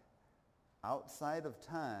God, outside of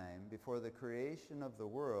time, before the creation of the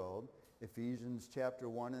world, Ephesians chapter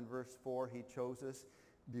 1 and verse 4, he chose us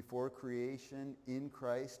before creation in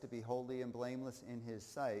Christ to be holy and blameless in his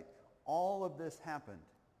sight. All of this happened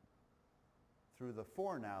through the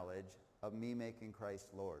foreknowledge of me making Christ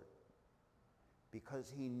Lord.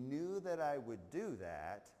 Because he knew that I would do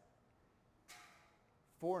that,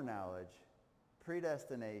 foreknowledge,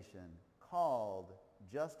 predestination, called,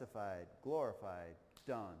 justified, glorified,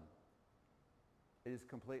 done. It is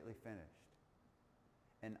completely finished.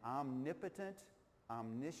 An omnipotent,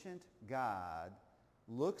 omniscient God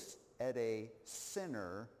looks at a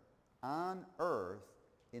sinner on earth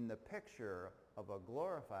in the picture of a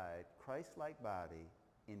glorified, Christ-like body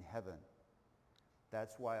in heaven.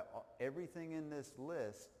 That's why everything in this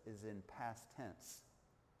list is in past tense.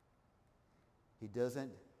 He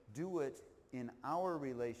doesn't do it in our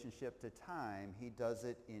relationship to time. He does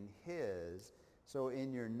it in his. So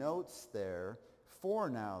in your notes there,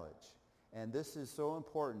 foreknowledge. And this is so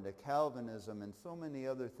important to Calvinism and so many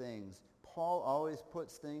other things. Paul always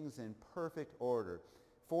puts things in perfect order.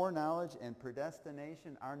 Foreknowledge and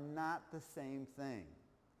predestination are not the same thing.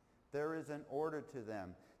 There is an order to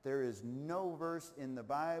them. There is no verse in the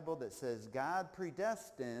Bible that says God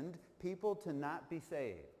predestined people to not be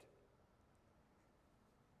saved.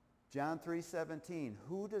 John 3:17,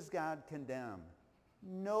 who does God condemn?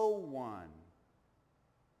 No one.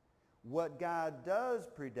 What God does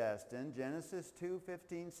predestine, Genesis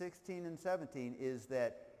 2:15, 16, and 17, is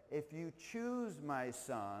that if you choose my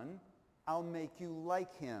Son, I'll make you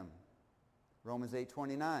like him. Romans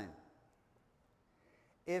 8:29.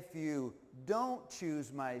 If you don't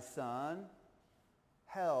choose my Son,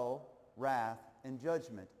 hell, wrath, and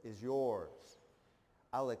judgment is yours.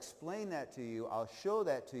 I'll explain that to you. I'll show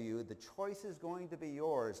that to you. The choice is going to be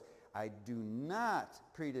yours. I do not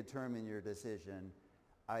predetermine your decision.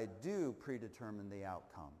 I do predetermine the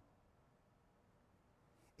outcome.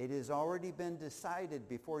 It has already been decided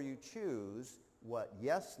before you choose what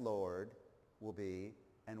yes, Lord, will be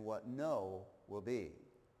and what no will be.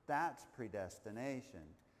 That's predestination.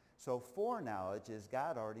 So foreknowledge is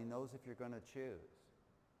God already knows if you're going to choose.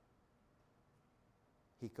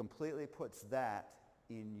 He completely puts that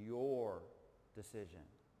in your decision.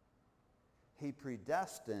 He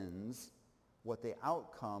predestines what the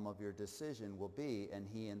outcome of your decision will be, and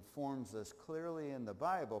he informs us clearly in the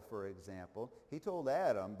Bible, for example. He told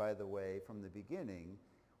Adam, by the way, from the beginning,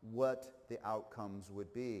 what the outcomes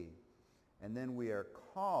would be. And then we are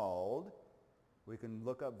called, we can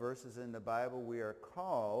look up verses in the Bible, we are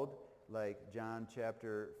called, like John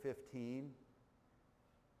chapter 15,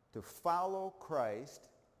 to follow Christ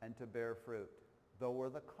and to bear fruit.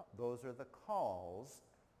 Those are the calls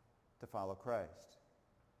to follow Christ.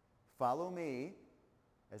 Follow me,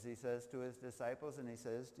 as he says to his disciples, and he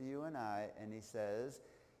says to you and I, and he says,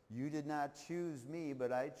 You did not choose me,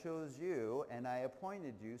 but I chose you, and I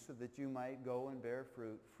appointed you so that you might go and bear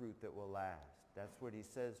fruit that will last. That's what he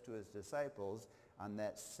says to his disciples on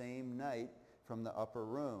that same night from the upper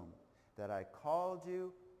room, that I called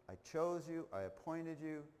you, I chose you, I appointed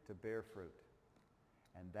you to bear fruit.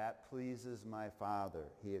 And that pleases my Father,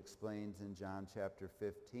 he explains in John chapter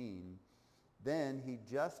 15. Then he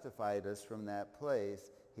justified us from that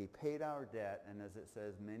place. He paid our debt, and as it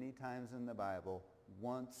says many times in the Bible,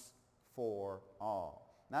 once for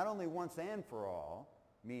all. Not only once and for all,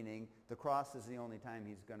 meaning the cross is the only time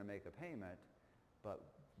he's going to make a payment, but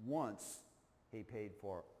once he paid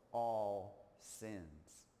for all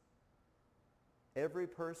sins. Every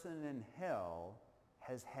person in hell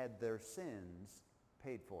has had their sins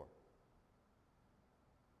paid for.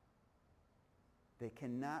 They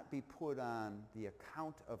cannot be put on the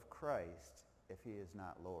account of Christ if he is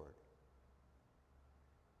not Lord.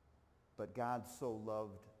 But God so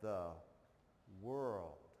loved the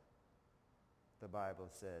world, the Bible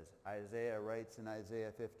says. Isaiah writes in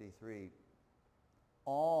Isaiah 53,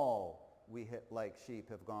 all we like sheep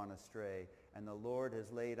have gone astray, and the Lord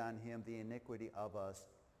has laid on him the iniquity of us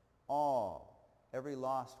all. Every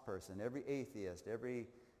lost person, every atheist, every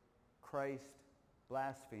Christ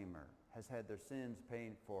blasphemer has had their sins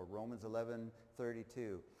paid for. Romans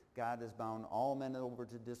 11:32. God has bound all men over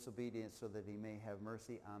to disobedience so that he may have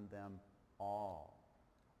mercy on them all.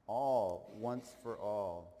 All, once for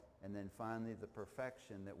all. And then finally the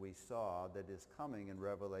perfection that we saw that is coming in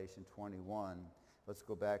Revelation 21. Let's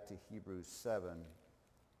go back to Hebrews 7.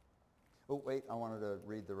 Oh, wait, I wanted to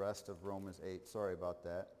read the rest of Romans 8. Sorry about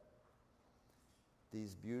that.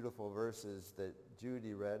 These beautiful verses that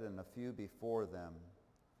Judy read and a few before them.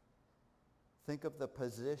 Think of the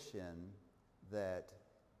position that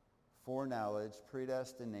foreknowledge,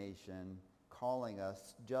 predestination, calling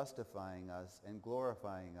us, justifying us, and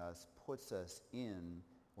glorifying us puts us in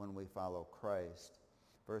when we follow Christ.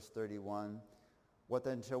 Verse 31, what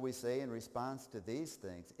then shall we say in response to these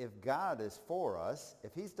things? If God is for us,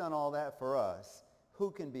 if he's done all that for us,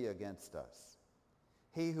 who can be against us?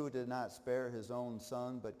 He who did not spare his own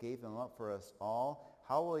son, but gave him up for us all,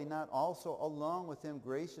 how will he not also along with him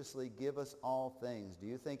graciously give us all things? Do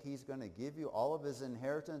you think he's going to give you all of his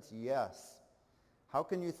inheritance? Yes. How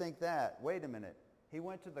can you think that? Wait a minute. He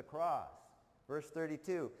went to the cross. Verse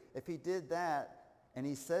 32, if he did that, and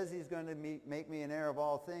he says he's going to make me an heir of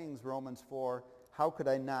all things, Romans 4, how could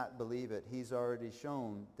I not believe it? He's already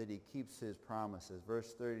shown that he keeps his promises.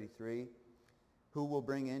 Verse 33, who will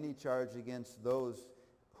bring any charge against those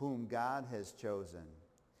whom God has chosen?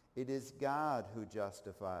 It is God who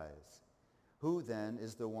justifies. Who then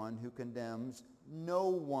is the one who condemns? No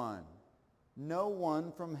one. No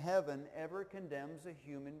one from heaven ever condemns a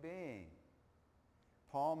human being.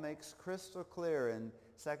 Paul makes crystal clear in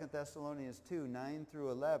 2 Thessalonians 2, 9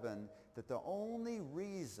 through 11, that the only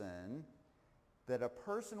reason that a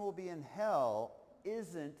person will be in hell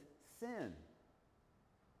isn't sin.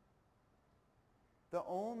 The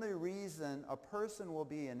only reason a person will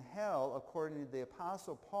be in hell, according to the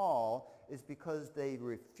Apostle Paul, is because they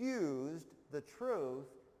refused the truth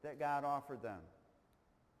that God offered them.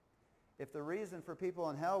 If the reason for people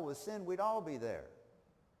in hell was sin, we'd all be there.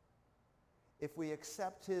 If we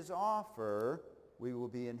accept his offer, we will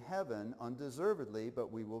be in heaven undeservedly,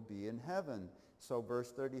 but we will be in heaven. So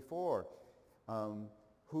verse 34,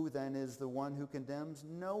 who then is the one who condemns?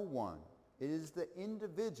 No one. It is the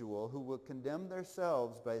individual who will condemn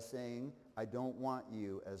themselves by saying, I don't want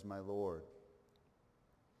you as my Lord.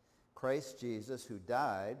 Christ Jesus, who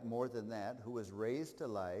died, more than that, who was raised to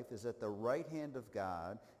life, is at the right hand of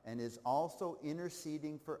God and is also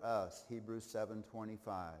interceding for us, Hebrews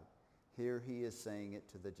 7:25. Here he is saying it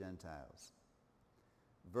to the Gentiles.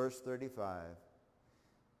 Verse 35,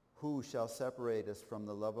 who shall separate us from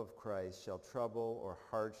the love of Christ? Shall trouble or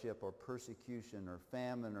hardship or persecution or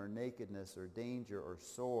famine or nakedness or danger or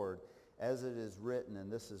sword? As it is written,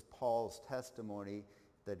 and this is Paul's testimony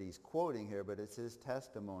that he's quoting here, but it's his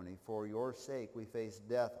testimony. For your sake we face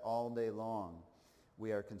death all day long.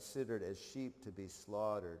 We are considered as sheep to be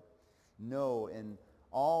slaughtered. No, in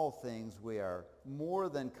all things we are more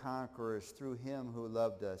than conquerors through him who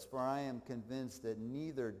loved us. For I am convinced that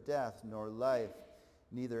neither death nor life,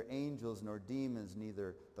 neither angels nor demons,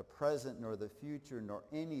 neither the present nor the future, nor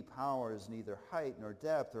any powers, neither height nor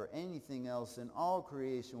depth or anything else in all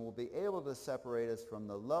creation will be able to separate us from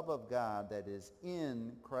the love of God that is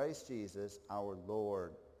in Christ Jesus our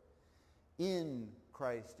Lord. In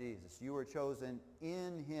Christ Jesus. You were chosen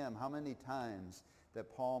in him. How many times that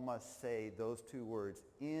Paul must say those two words,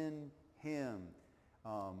 in him,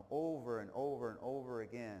 over and over and over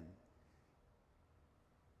again.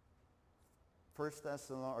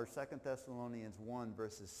 2 Thessalonians 1,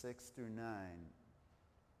 verses 6 through 9.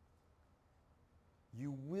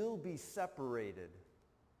 You will be separated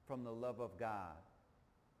from the love of God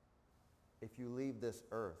if you leave this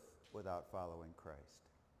earth without following Christ.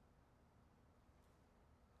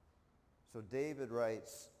 So David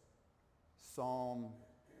writes Psalm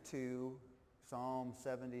 2, Psalm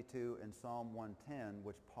 72, and Psalm 110,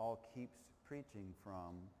 which Paul keeps preaching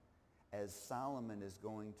from as Solomon is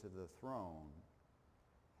going to the throne.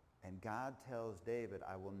 And God tells David,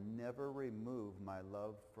 I will never remove my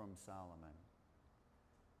love from Solomon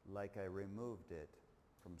like I removed it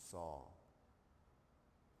from Saul.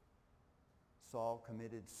 Saul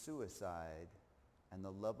committed suicide, and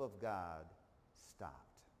the love of God stopped.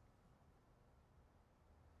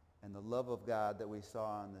 And the love of God that we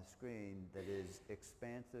saw on the screen that is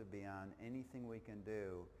expansive beyond anything we can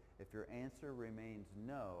do, if your answer remains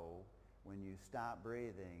no, when you stop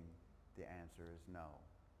breathing, the answer is no.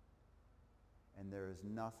 And there is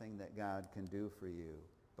nothing that God can do for you.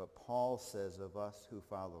 But Paul says of us who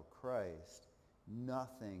follow Christ,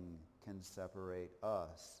 nothing can separate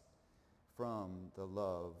us from the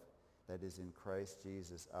love that is in Christ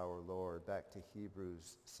Jesus our Lord. Back to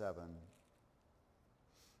Hebrews 7.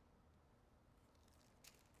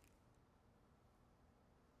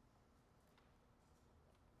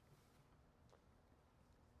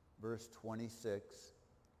 Verse 26,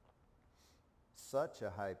 such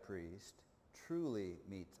a high priest truly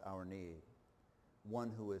meets our need,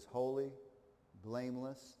 one who is holy,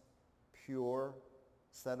 blameless, pure,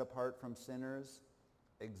 set apart from sinners,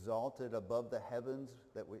 exalted above the heavens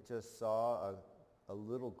that we just saw a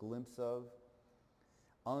little glimpse of.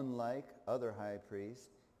 Unlike other high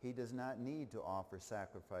priests, he does not need to offer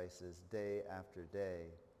sacrifices day after day,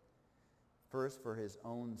 first for his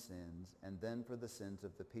own sins and then for the sins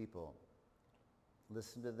of the people.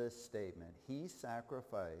 Listen to this statement. He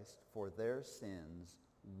sacrificed for their sins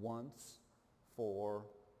once for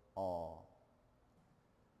all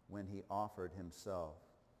when he offered himself.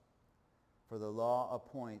 For the law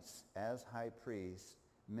appoints as high priests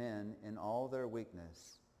men in all their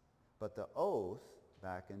weakness, but the oath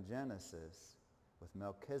back in Genesis with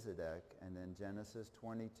Melchizedek and in Genesis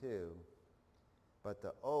 22, but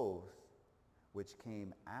the oath which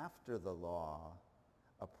came after the law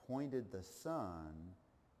appointed the Son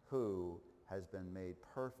who has been made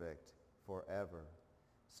perfect forever.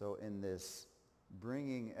 So in this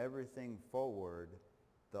bringing everything forward,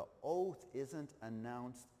 the oath isn't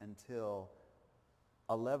announced until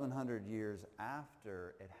 1,100 years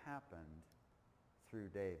after it happened through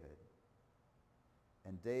David.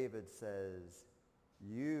 And David says,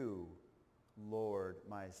 you, Lord,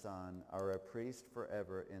 my son, are a priest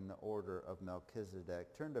forever in the order of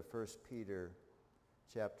Melchizedek. Turn to 1 Peter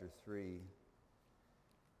chapter 3.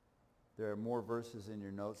 There are more verses in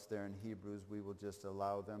your notes there in Hebrews. We will just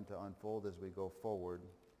allow them to unfold as we go forward,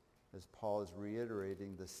 as Paul is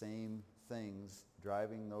reiterating the same things,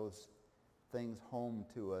 driving those things home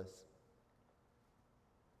to us.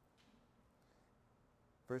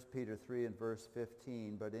 1 Peter 3 and verse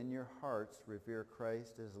 15, but in your hearts revere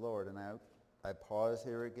Christ as Lord. And I pause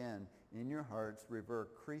here again. In your hearts revere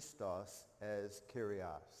Christos as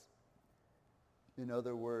Kyrios. In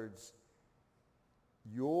other words,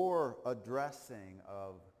 your addressing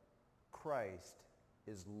of Christ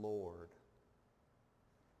is Lord.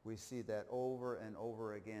 We see that over and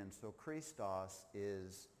over again. So Christos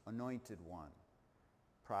is anointed one,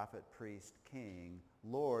 prophet, priest, king.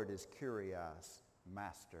 Lord is Kyrios,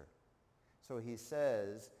 master. So he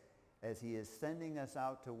says, as he is sending us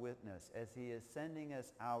out to witness, as he is sending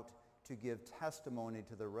us out to give testimony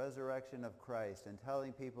to the resurrection of Christ and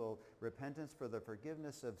telling people repentance for the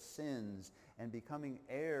forgiveness of sins and becoming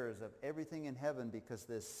heirs of everything in heaven, because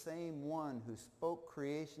this same one who spoke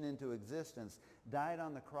creation into existence died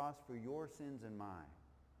on the cross for your sins and mine.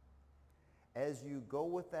 As you go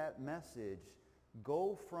with that message,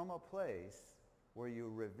 go from a place where you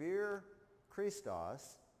revere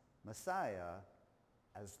Christos, Messiah,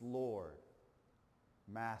 as Lord,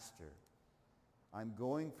 Master. I'm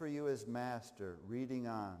going for you as Master. Reading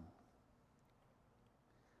on.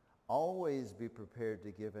 Always be prepared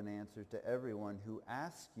to give an answer to everyone who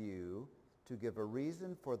asks you to give a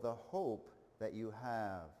reason for the hope that you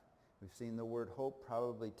have. We've seen the word hope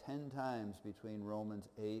probably 10 times between Romans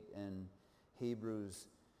 8 and Hebrews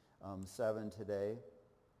 7 today.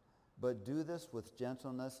 But do this with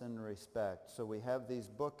gentleness and respect. So we have these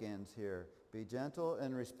bookends here. Be gentle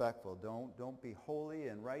and respectful. Don't be holy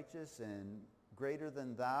and righteous and greater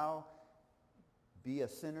than thou. Be a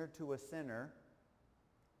sinner to a sinner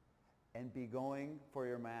and be going for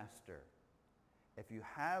your master. If you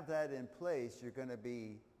have that in place, you're going to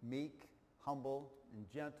be meek, humble, and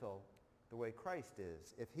gentle the way Christ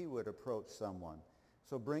is, if he would approach someone.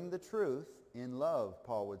 So bring the truth in love,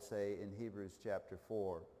 Paul would say in Hebrews chapter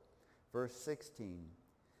 4. Verse 16,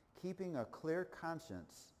 keeping a clear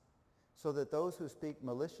conscience, so that those who speak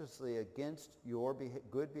maliciously against your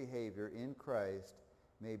good behavior in Christ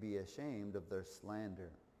may be ashamed of their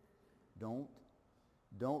slander. Don't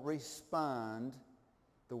respond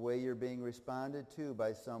the way you're being responded to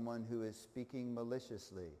by someone who is speaking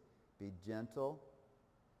maliciously. Be gentle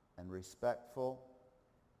and respectful,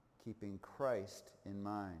 keeping Christ in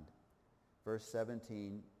mind. Verse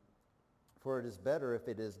 17, for it is better if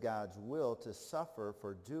it is God's will to suffer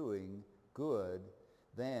for doing good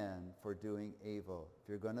than for doing evil. If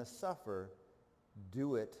you're going to suffer,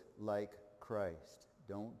 do it like Christ.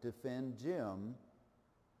 Don't defend Jim.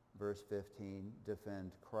 Verse 15,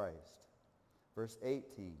 defend Christ. Verse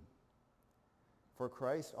 18, for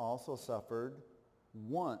Christ also suffered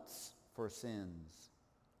once for sins,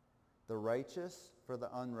 the righteous for the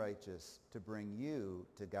unrighteous, to bring you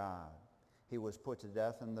to God. He was put to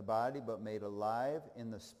death in the body, but made alive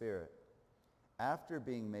in the spirit. After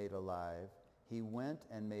being made alive, he went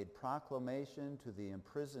and made proclamation to the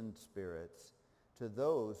imprisoned spirits, to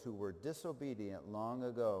those who were disobedient long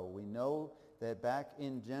ago. We know that back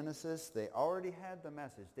in Genesis, they already had the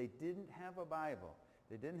message. They didn't have a Bible.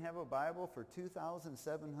 They didn't have a Bible for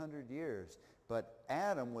 2,700 years. But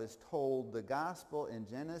Adam was told the gospel in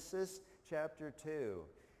Genesis chapter 2.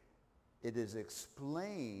 It is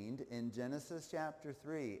explained in Genesis chapter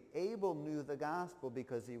 3. Abel knew the gospel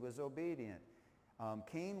because he was obedient.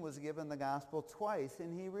 Cain was given the gospel twice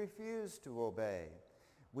and he refused to obey.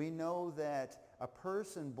 We know that a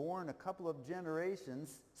person born a couple of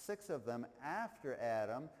generations, 6 of them after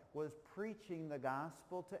Adam, was preaching the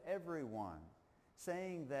gospel to everyone,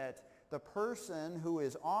 saying that the person who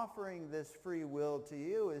is offering this free will to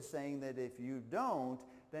you is saying that if you don't,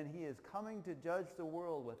 then he is coming to judge the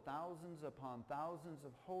world with thousands upon thousands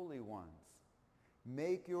of holy ones.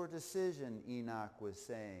 Make your decision, Enoch was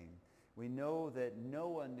saying. We know that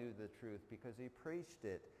Noah knew the truth because he preached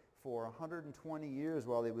it for 120 years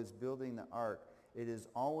while he was building the ark. It has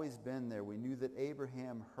always been there. We knew that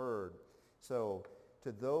Abraham heard. So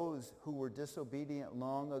to those who were disobedient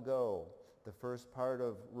long ago, the first part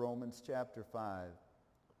of Romans chapter 5,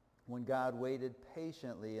 when God waited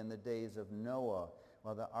patiently in the days of Noah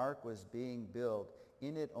while the ark was being built,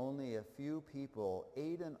 in it only a few people,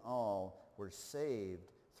 8 in all, were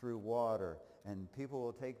saved through water. And people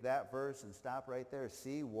will take that verse and stop right there.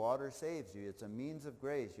 See, water saves you. It's a means of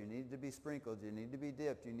grace. You need to be sprinkled. You need to be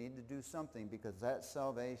dipped. You need to do something because that's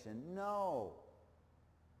salvation. No.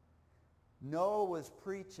 Noah was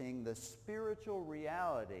preaching the spiritual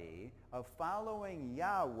reality of following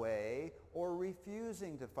Yahweh or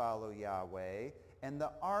refusing to follow Yahweh. And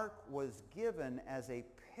the ark was given as a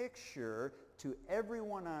picture to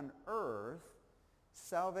everyone on earth,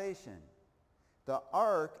 salvation. The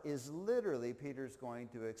ark is literally, Peter's going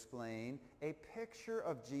to explain, a picture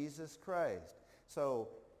of Jesus Christ. So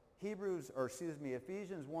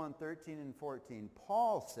Ephesians 1, 13 and 14,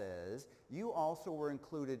 Paul says, you also were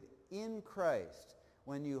included in Christ.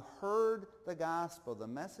 When you heard the gospel, the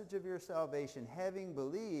message of your salvation, having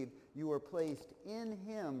believed, you were placed in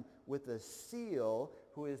him with a seal,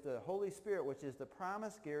 who is the Holy Spirit, which is the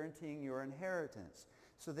promise guaranteeing your inheritance.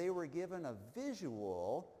 So they were given a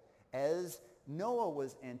visual as Noah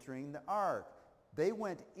was entering the ark. They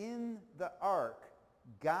went in the ark.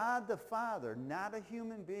 God the Father, not a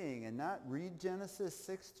human being, and not read Genesis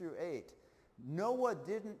 6 through 8. Noah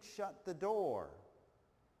didn't shut the door.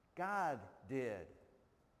 God did.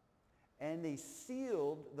 And he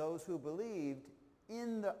sealed those who believed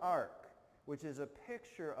in the ark, which is a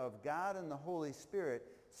picture of God and the Holy Spirit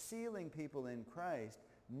sealing people in Christ.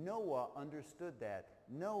 Noah understood that.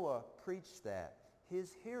 Noah preached that.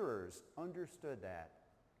 His hearers understood that.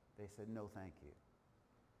 They said, no, thank you.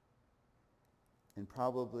 And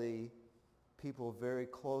probably people very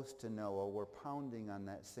close to Noah were pounding on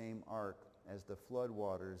that same ark as the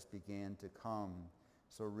floodwaters began to come.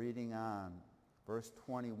 So reading on, verse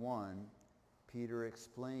 21, Peter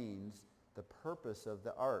explains the purpose of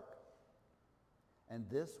the ark. And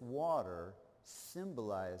this water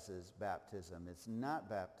symbolizes baptism. It's not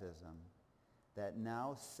baptism. That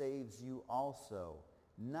now saves you also.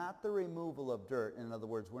 Not the removal of dirt. In other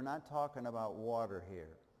words, we're not talking about water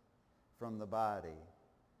here from the body,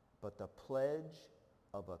 but the pledge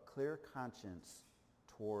of a clear conscience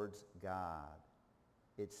towards God.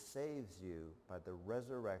 It saves you by the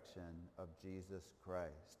resurrection of Jesus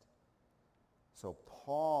Christ. So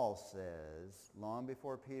Paul says, long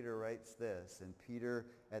before Peter writes this, and Peter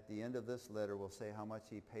at the end of this letter will say how much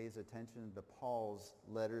he pays attention to Paul's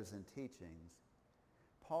letters and teachings.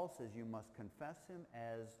 Paul says you must confess him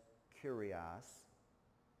as Kyrios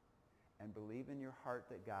and believe in your heart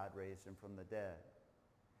that God raised him from the dead.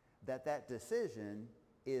 That decision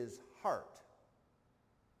is heart,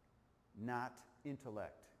 not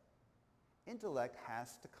intellect. Intellect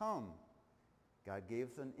has to come. God gave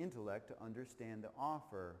us an intellect to understand the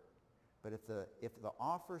offer. But if the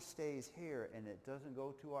offer stays here and it doesn't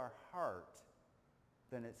go to our heart,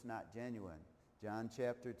 then it's not genuine. John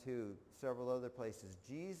chapter 2, several other places.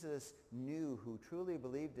 Jesus knew who truly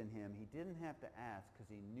believed in him. He didn't have to ask because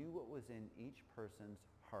he knew what was in each person's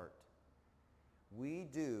heart. We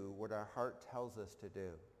do what our heart tells us to do.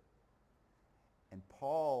 And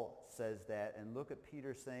Paul says that, and look at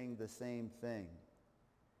Peter saying the same thing.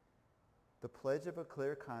 The pledge of a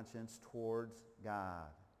clear conscience towards God.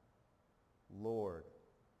 Lord.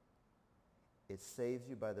 It saves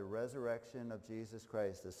you by the resurrection of Jesus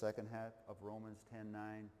Christ, the second half of Romans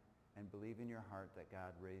 10:9, and believe in your heart that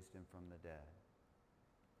God raised him from the dead.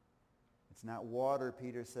 It's not water,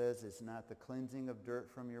 Peter says. It's not the cleansing of dirt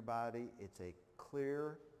from your body. It's a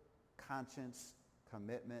clear conscience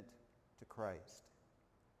commitment to Christ.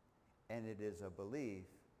 And it is a belief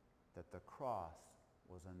that the cross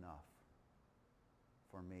was enough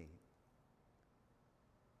for me,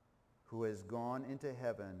 who has gone into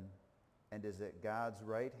heaven and is at God's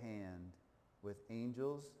right hand with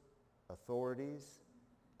angels, authorities,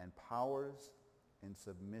 and powers in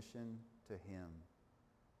submission to him.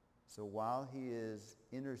 So while he is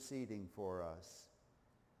interceding for us,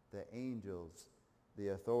 the angels, the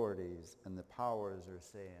authorities, and the powers are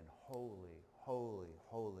saying, holy, holy,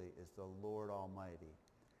 holy is the Lord Almighty.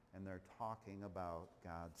 And they're talking about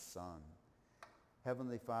God's Son.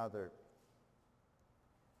 Heavenly Father,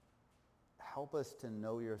 help us to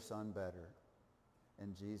know your Son better.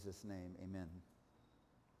 In Jesus' name, amen.